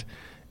happened,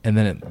 and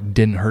then it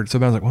didn't hurt so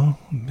bad. I was like, well,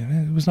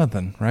 it was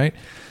nothing, right?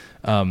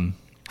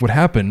 What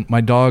happened,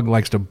 my dog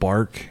likes to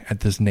bark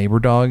at this neighbor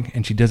dog,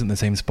 and she does it in the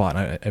same spot.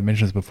 And I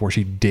mentioned this before.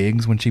 She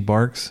digs when she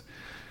barks,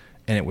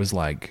 and it was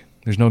like,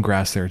 there's no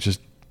grass there. It's just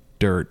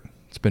dirt.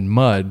 It's been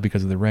mud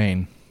because of the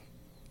rain.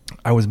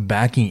 I was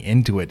backing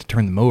into it to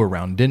turn the mower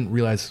around, didn't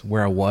realize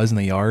where I was in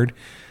the yard,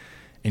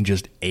 and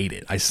just ate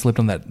it. I slipped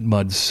on that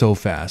mud so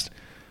fast.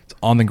 It's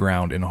on the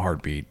ground in a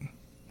heartbeat. I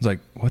was like,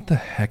 what the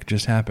heck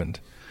just happened?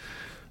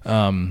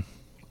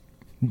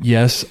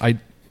 Yes, I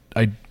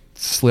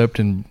slipped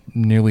and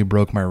nearly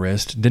broke my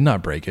wrist. Did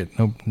not break it.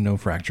 No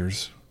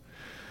fractures.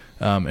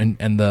 And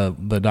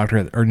the doctor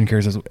at urgent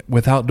care says,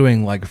 without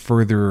doing like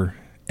further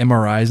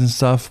MRIs and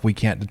stuff, we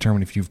can't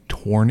determine if you've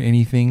torn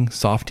anything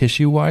soft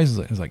tissue wise.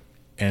 It's like,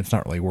 and it's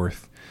not really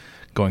worth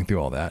going through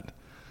all that.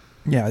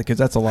 Yeah, because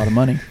that's a lot of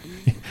money.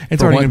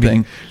 It's already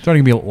going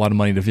to be a lot of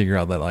money to figure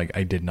out that like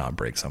I did not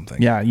break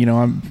something. Yeah,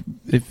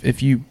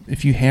 if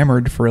you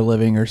hammered for a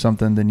living or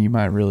something, then you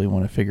might really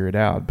want to figure it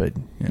out. But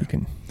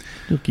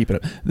you'll keep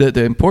it up.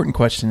 The important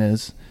question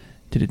is,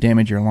 did it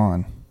damage your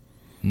lawn?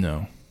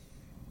 No.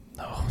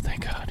 Oh,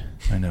 thank God.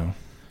 I know.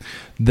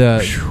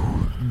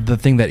 The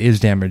thing that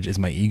is damaged is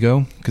my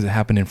ego, because it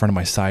happened in front of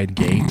my side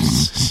gate,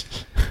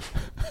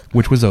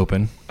 which was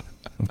open.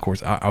 Of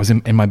course, I was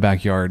in my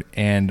backyard,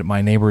 and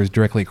my neighbors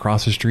directly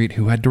across the street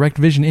who had direct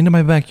vision into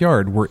my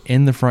backyard were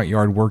in the front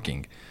yard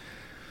working.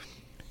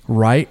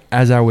 Right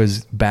as I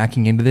was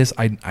backing into this,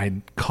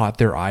 I caught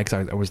their eye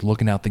because I was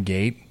looking out the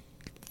gate.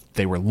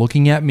 They were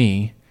looking at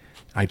me.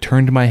 I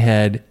turned my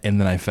head,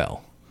 and then I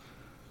fell.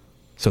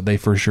 So they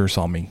for sure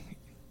saw me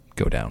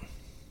go down.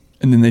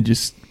 And then they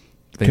just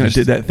kind of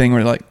did that thing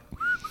where like...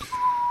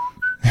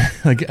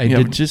 like I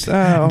didn't see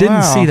that,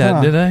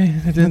 huh. Did I?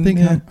 I didn't think.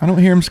 I don't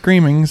hear him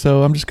screaming,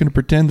 so I'm just going to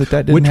pretend that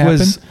didn't happen. happen.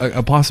 Which was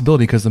a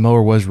possibility because the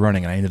mower was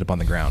running, and I ended up on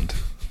the ground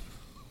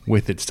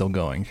with it still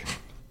going.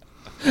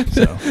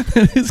 So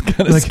that is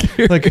kind of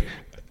scary. Like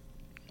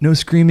no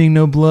screaming,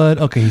 no blood.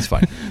 Okay, he's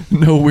fine.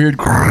 No weird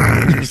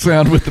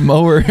sound with the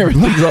mower.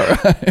 Everything's all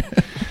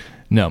right.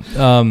 No.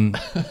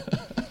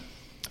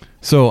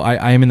 So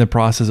I am in the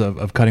process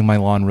of cutting my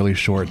lawn really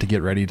short to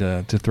get ready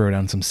to throw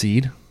down some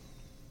seed.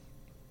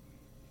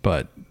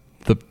 But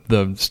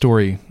the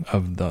story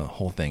of the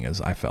whole thing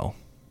is I fell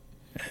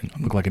and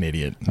looked like an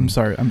idiot. I'm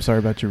sorry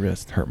about your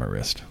wrist. Hurt my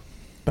wrist.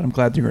 But I'm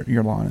glad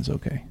your lawn is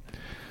okay.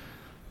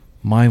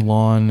 My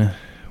lawn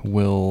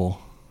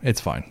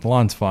it's fine. The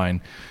lawn's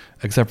fine,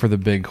 except for the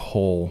big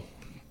hole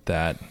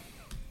that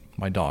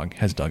my dog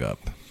has dug up.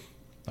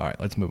 All right,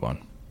 let's move on.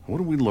 What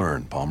did we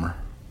learn, Palmer?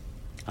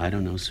 I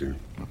don't know, sir.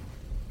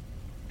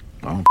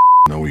 I don't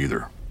know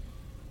either.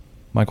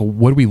 Michael,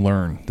 what did we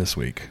learn this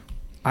week?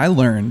 I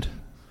learned,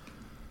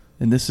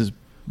 and this is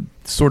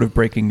sort of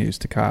breaking news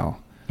to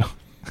Kyle,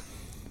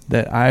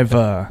 that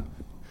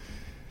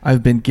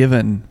I've been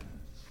given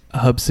a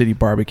Hub City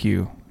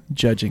Barbecue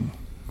judging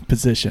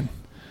position.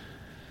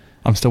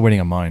 I'm still waiting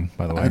on mine,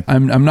 by the way.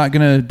 I'm not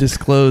going to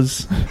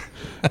disclose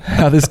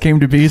how this came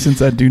to be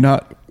since I do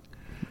not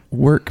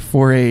work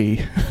for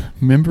a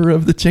member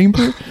of the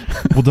chamber.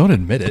 Well, don't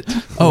admit it.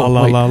 Oh,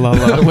 la, la, la,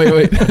 la, la.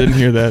 Wait. Didn't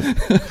hear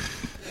that.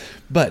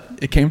 But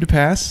it came to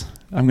pass.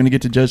 I'm going to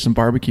get to judge some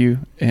barbecue,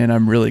 and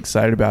I'm really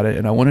excited about it.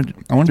 And I wanted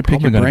to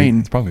pick your brain.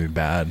 It's probably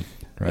bad,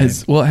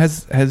 right?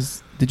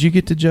 Did you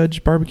get to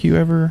judge barbecue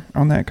ever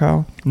on that,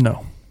 Kyle?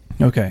 No.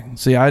 Okay.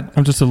 See,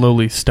 I'm just a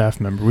lowly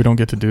staff member. We don't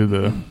get to do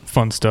the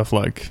fun stuff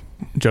like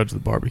judge the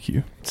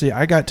barbecue. See,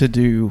 I got to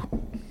do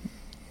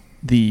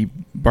the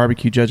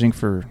barbecue judging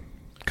for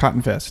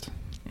Cotton Fest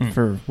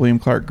for William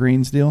Clark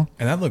Green's deal.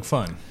 And that looked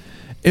fun.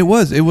 It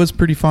was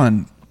pretty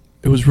fun.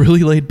 It was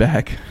really laid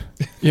back.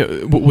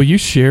 Yeah. Will you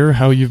share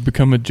how you've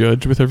become a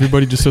judge with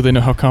everybody just so they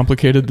know how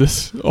complicated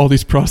all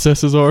these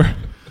processes are?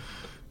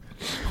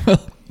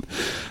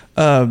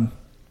 Well,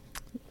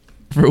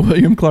 for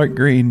William Clark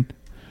Green,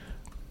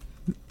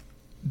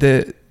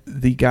 the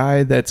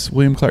guy that's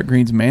William Clark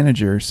Green's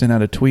manager sent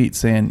out a tweet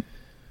saying,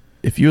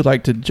 if you would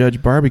like to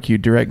judge barbecue,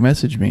 direct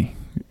message me.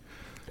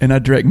 And I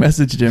direct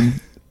messaged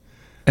him,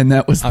 and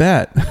that was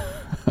that.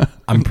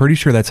 I'm pretty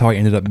sure that's how I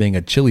ended up being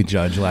a chili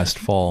judge last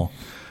fall.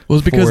 Well,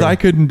 it's because I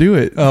couldn't do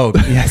it. Oh,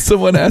 yeah.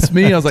 Someone asked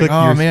me. I was like,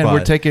 oh, man, spot.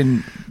 we're taking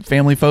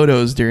family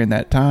photos during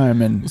that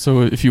time. And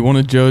so if you want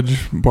to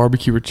judge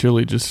barbecue or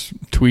chili, just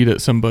tweet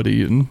at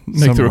somebody and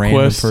make some the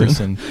request.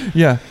 Person.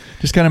 Yeah,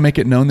 just kind of make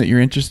it known that you're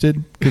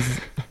interested, because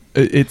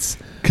it's...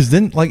 Because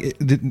then, like,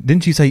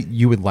 didn't you say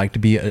you would like to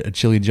be a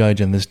chili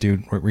judge and this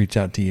dude reached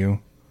out to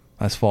you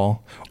last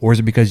fall? Or is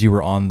it because you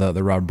were on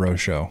the Rob Bro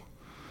show?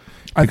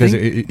 Because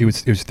it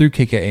was through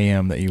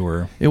KKAM that you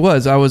were. It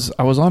was. I was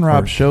on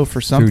Rob's show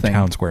for something. Through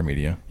Town Square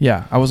Media.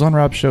 Yeah, I was on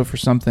Rob's show for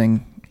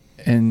something,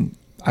 and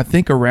I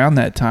think around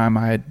that time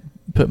I had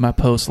put my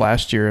post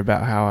last year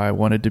about how I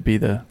wanted to be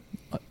the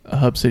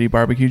Hub City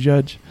barbecue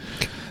judge.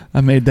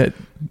 I made that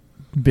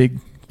big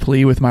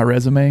plea with my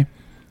resume,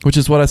 which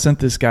is what I sent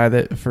this guy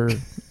that for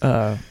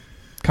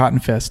Cotton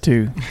Fest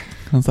too.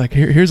 I was like,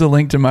 here's a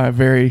link to my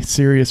very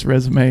serious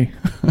resume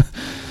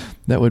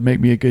that would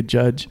make me a good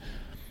judge.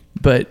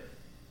 But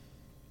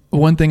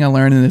one thing I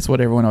learned, and it's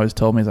what everyone always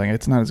told me, is like,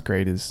 it's not as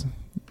great as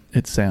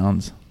it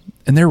sounds.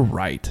 And they're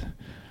right,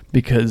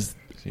 because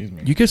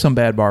you get some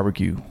bad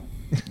barbecue.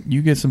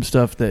 You get some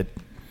stuff that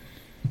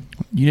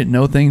you didn't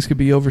know things could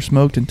be over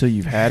smoked until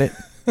you've had it.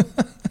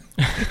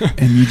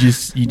 And you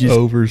just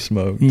over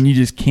smoked. And you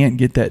just can't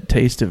get that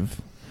taste of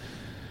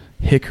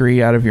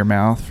hickory out of your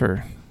mouth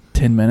for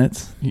 10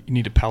 minutes. You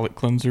need a palate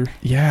cleanser.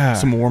 Yeah.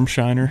 Some warm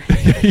shiner.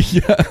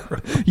 Yeah.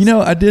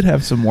 I did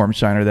have some warm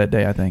shiner that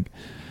day, I think.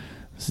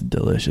 It's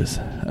delicious.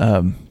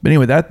 But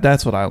anyway,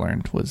 that's what I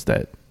learned, was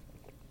that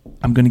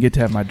I'm going to get to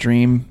have my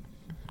dream,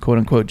 quote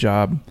unquote,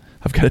 job.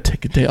 I've got to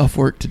take a day off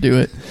work to do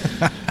it.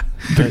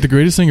 The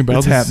greatest thing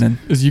about this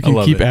is you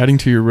can keep it. adding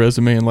to your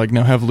resume and like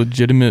now have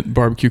legitimate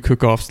barbecue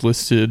cook-offs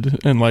listed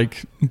and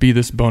like be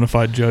this bona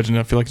fide judge. And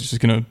I feel like it's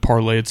just going to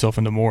parlay itself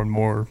into more and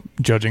more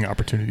judging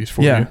opportunities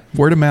for you. Yeah,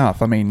 word of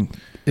mouth. I mean,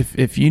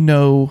 if you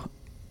know,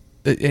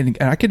 and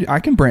I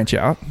can branch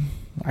out.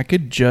 I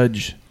could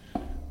judge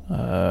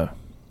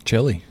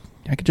chili.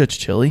 I could judge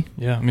chili.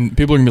 Yeah, I mean,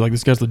 people are gonna be like,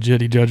 "This guy's legit.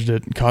 He judged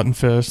at Cotton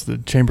Fest, the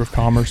Chamber of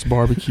Commerce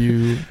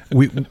barbecue."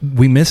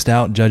 We missed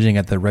out judging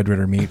at the Red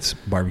Ritter Meats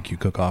barbecue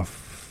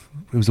cook-off.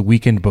 It was the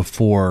weekend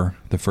before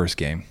the first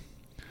game.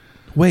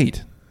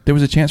 Wait, there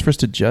was a chance for us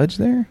to judge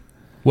there?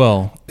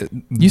 Well,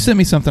 you sent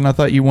me something. I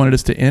thought you wanted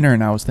us to enter,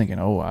 and I was thinking,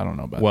 oh, I don't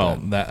know about that. Well,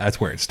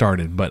 that's where it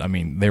started. But I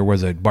mean, there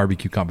was a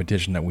barbecue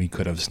competition that we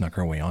could have snuck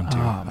our way onto.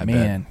 Oh,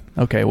 man.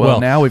 Okay,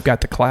 well, now we've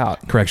got the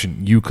clout.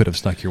 Correction, you could have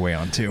snuck your way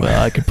onto.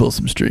 Well, I could pull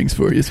some strings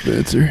for you,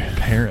 Spencer.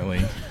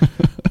 Apparently.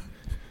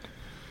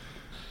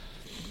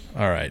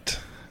 All right.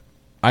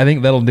 I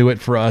think that'll do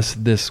it for us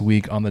this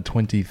week on the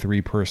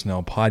 23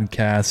 Personnel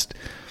Podcast.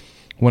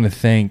 I want to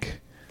thank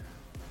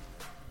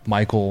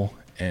Michael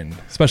and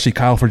especially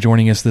Kyle for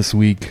joining us this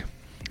week.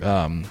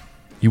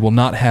 You will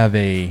not have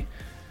a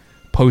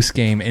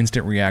post-game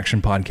instant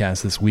reaction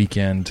podcast this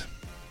weekend.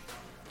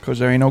 Because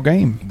there ain't no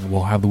game.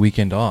 We'll have the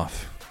weekend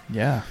off.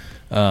 Yeah.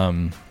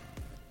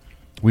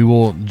 We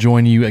will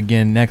join you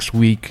again next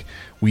week.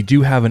 We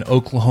do have an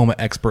Oklahoma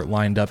expert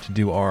lined up to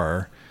do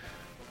our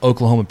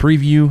Oklahoma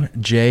preview.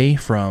 Jay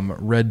from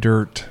Red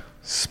Dirt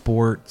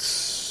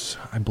Sports,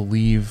 I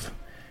believe.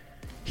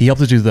 He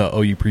helped us do the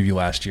OU preview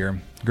last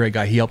year. Great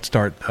guy. He helped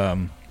start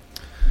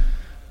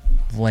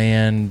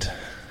Land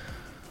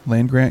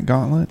Grant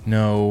Gauntlet?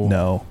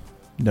 No.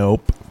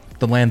 Nope.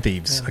 The Land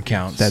Thieves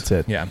accounts. That's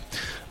it. Yeah.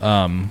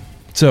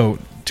 So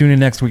tune in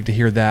next week to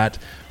hear that.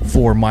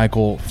 For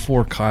Michael,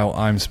 for Kyle,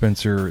 I'm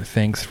Spencer.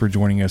 Thanks for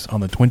joining us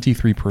on the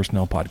 23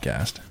 Personnel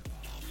Podcast.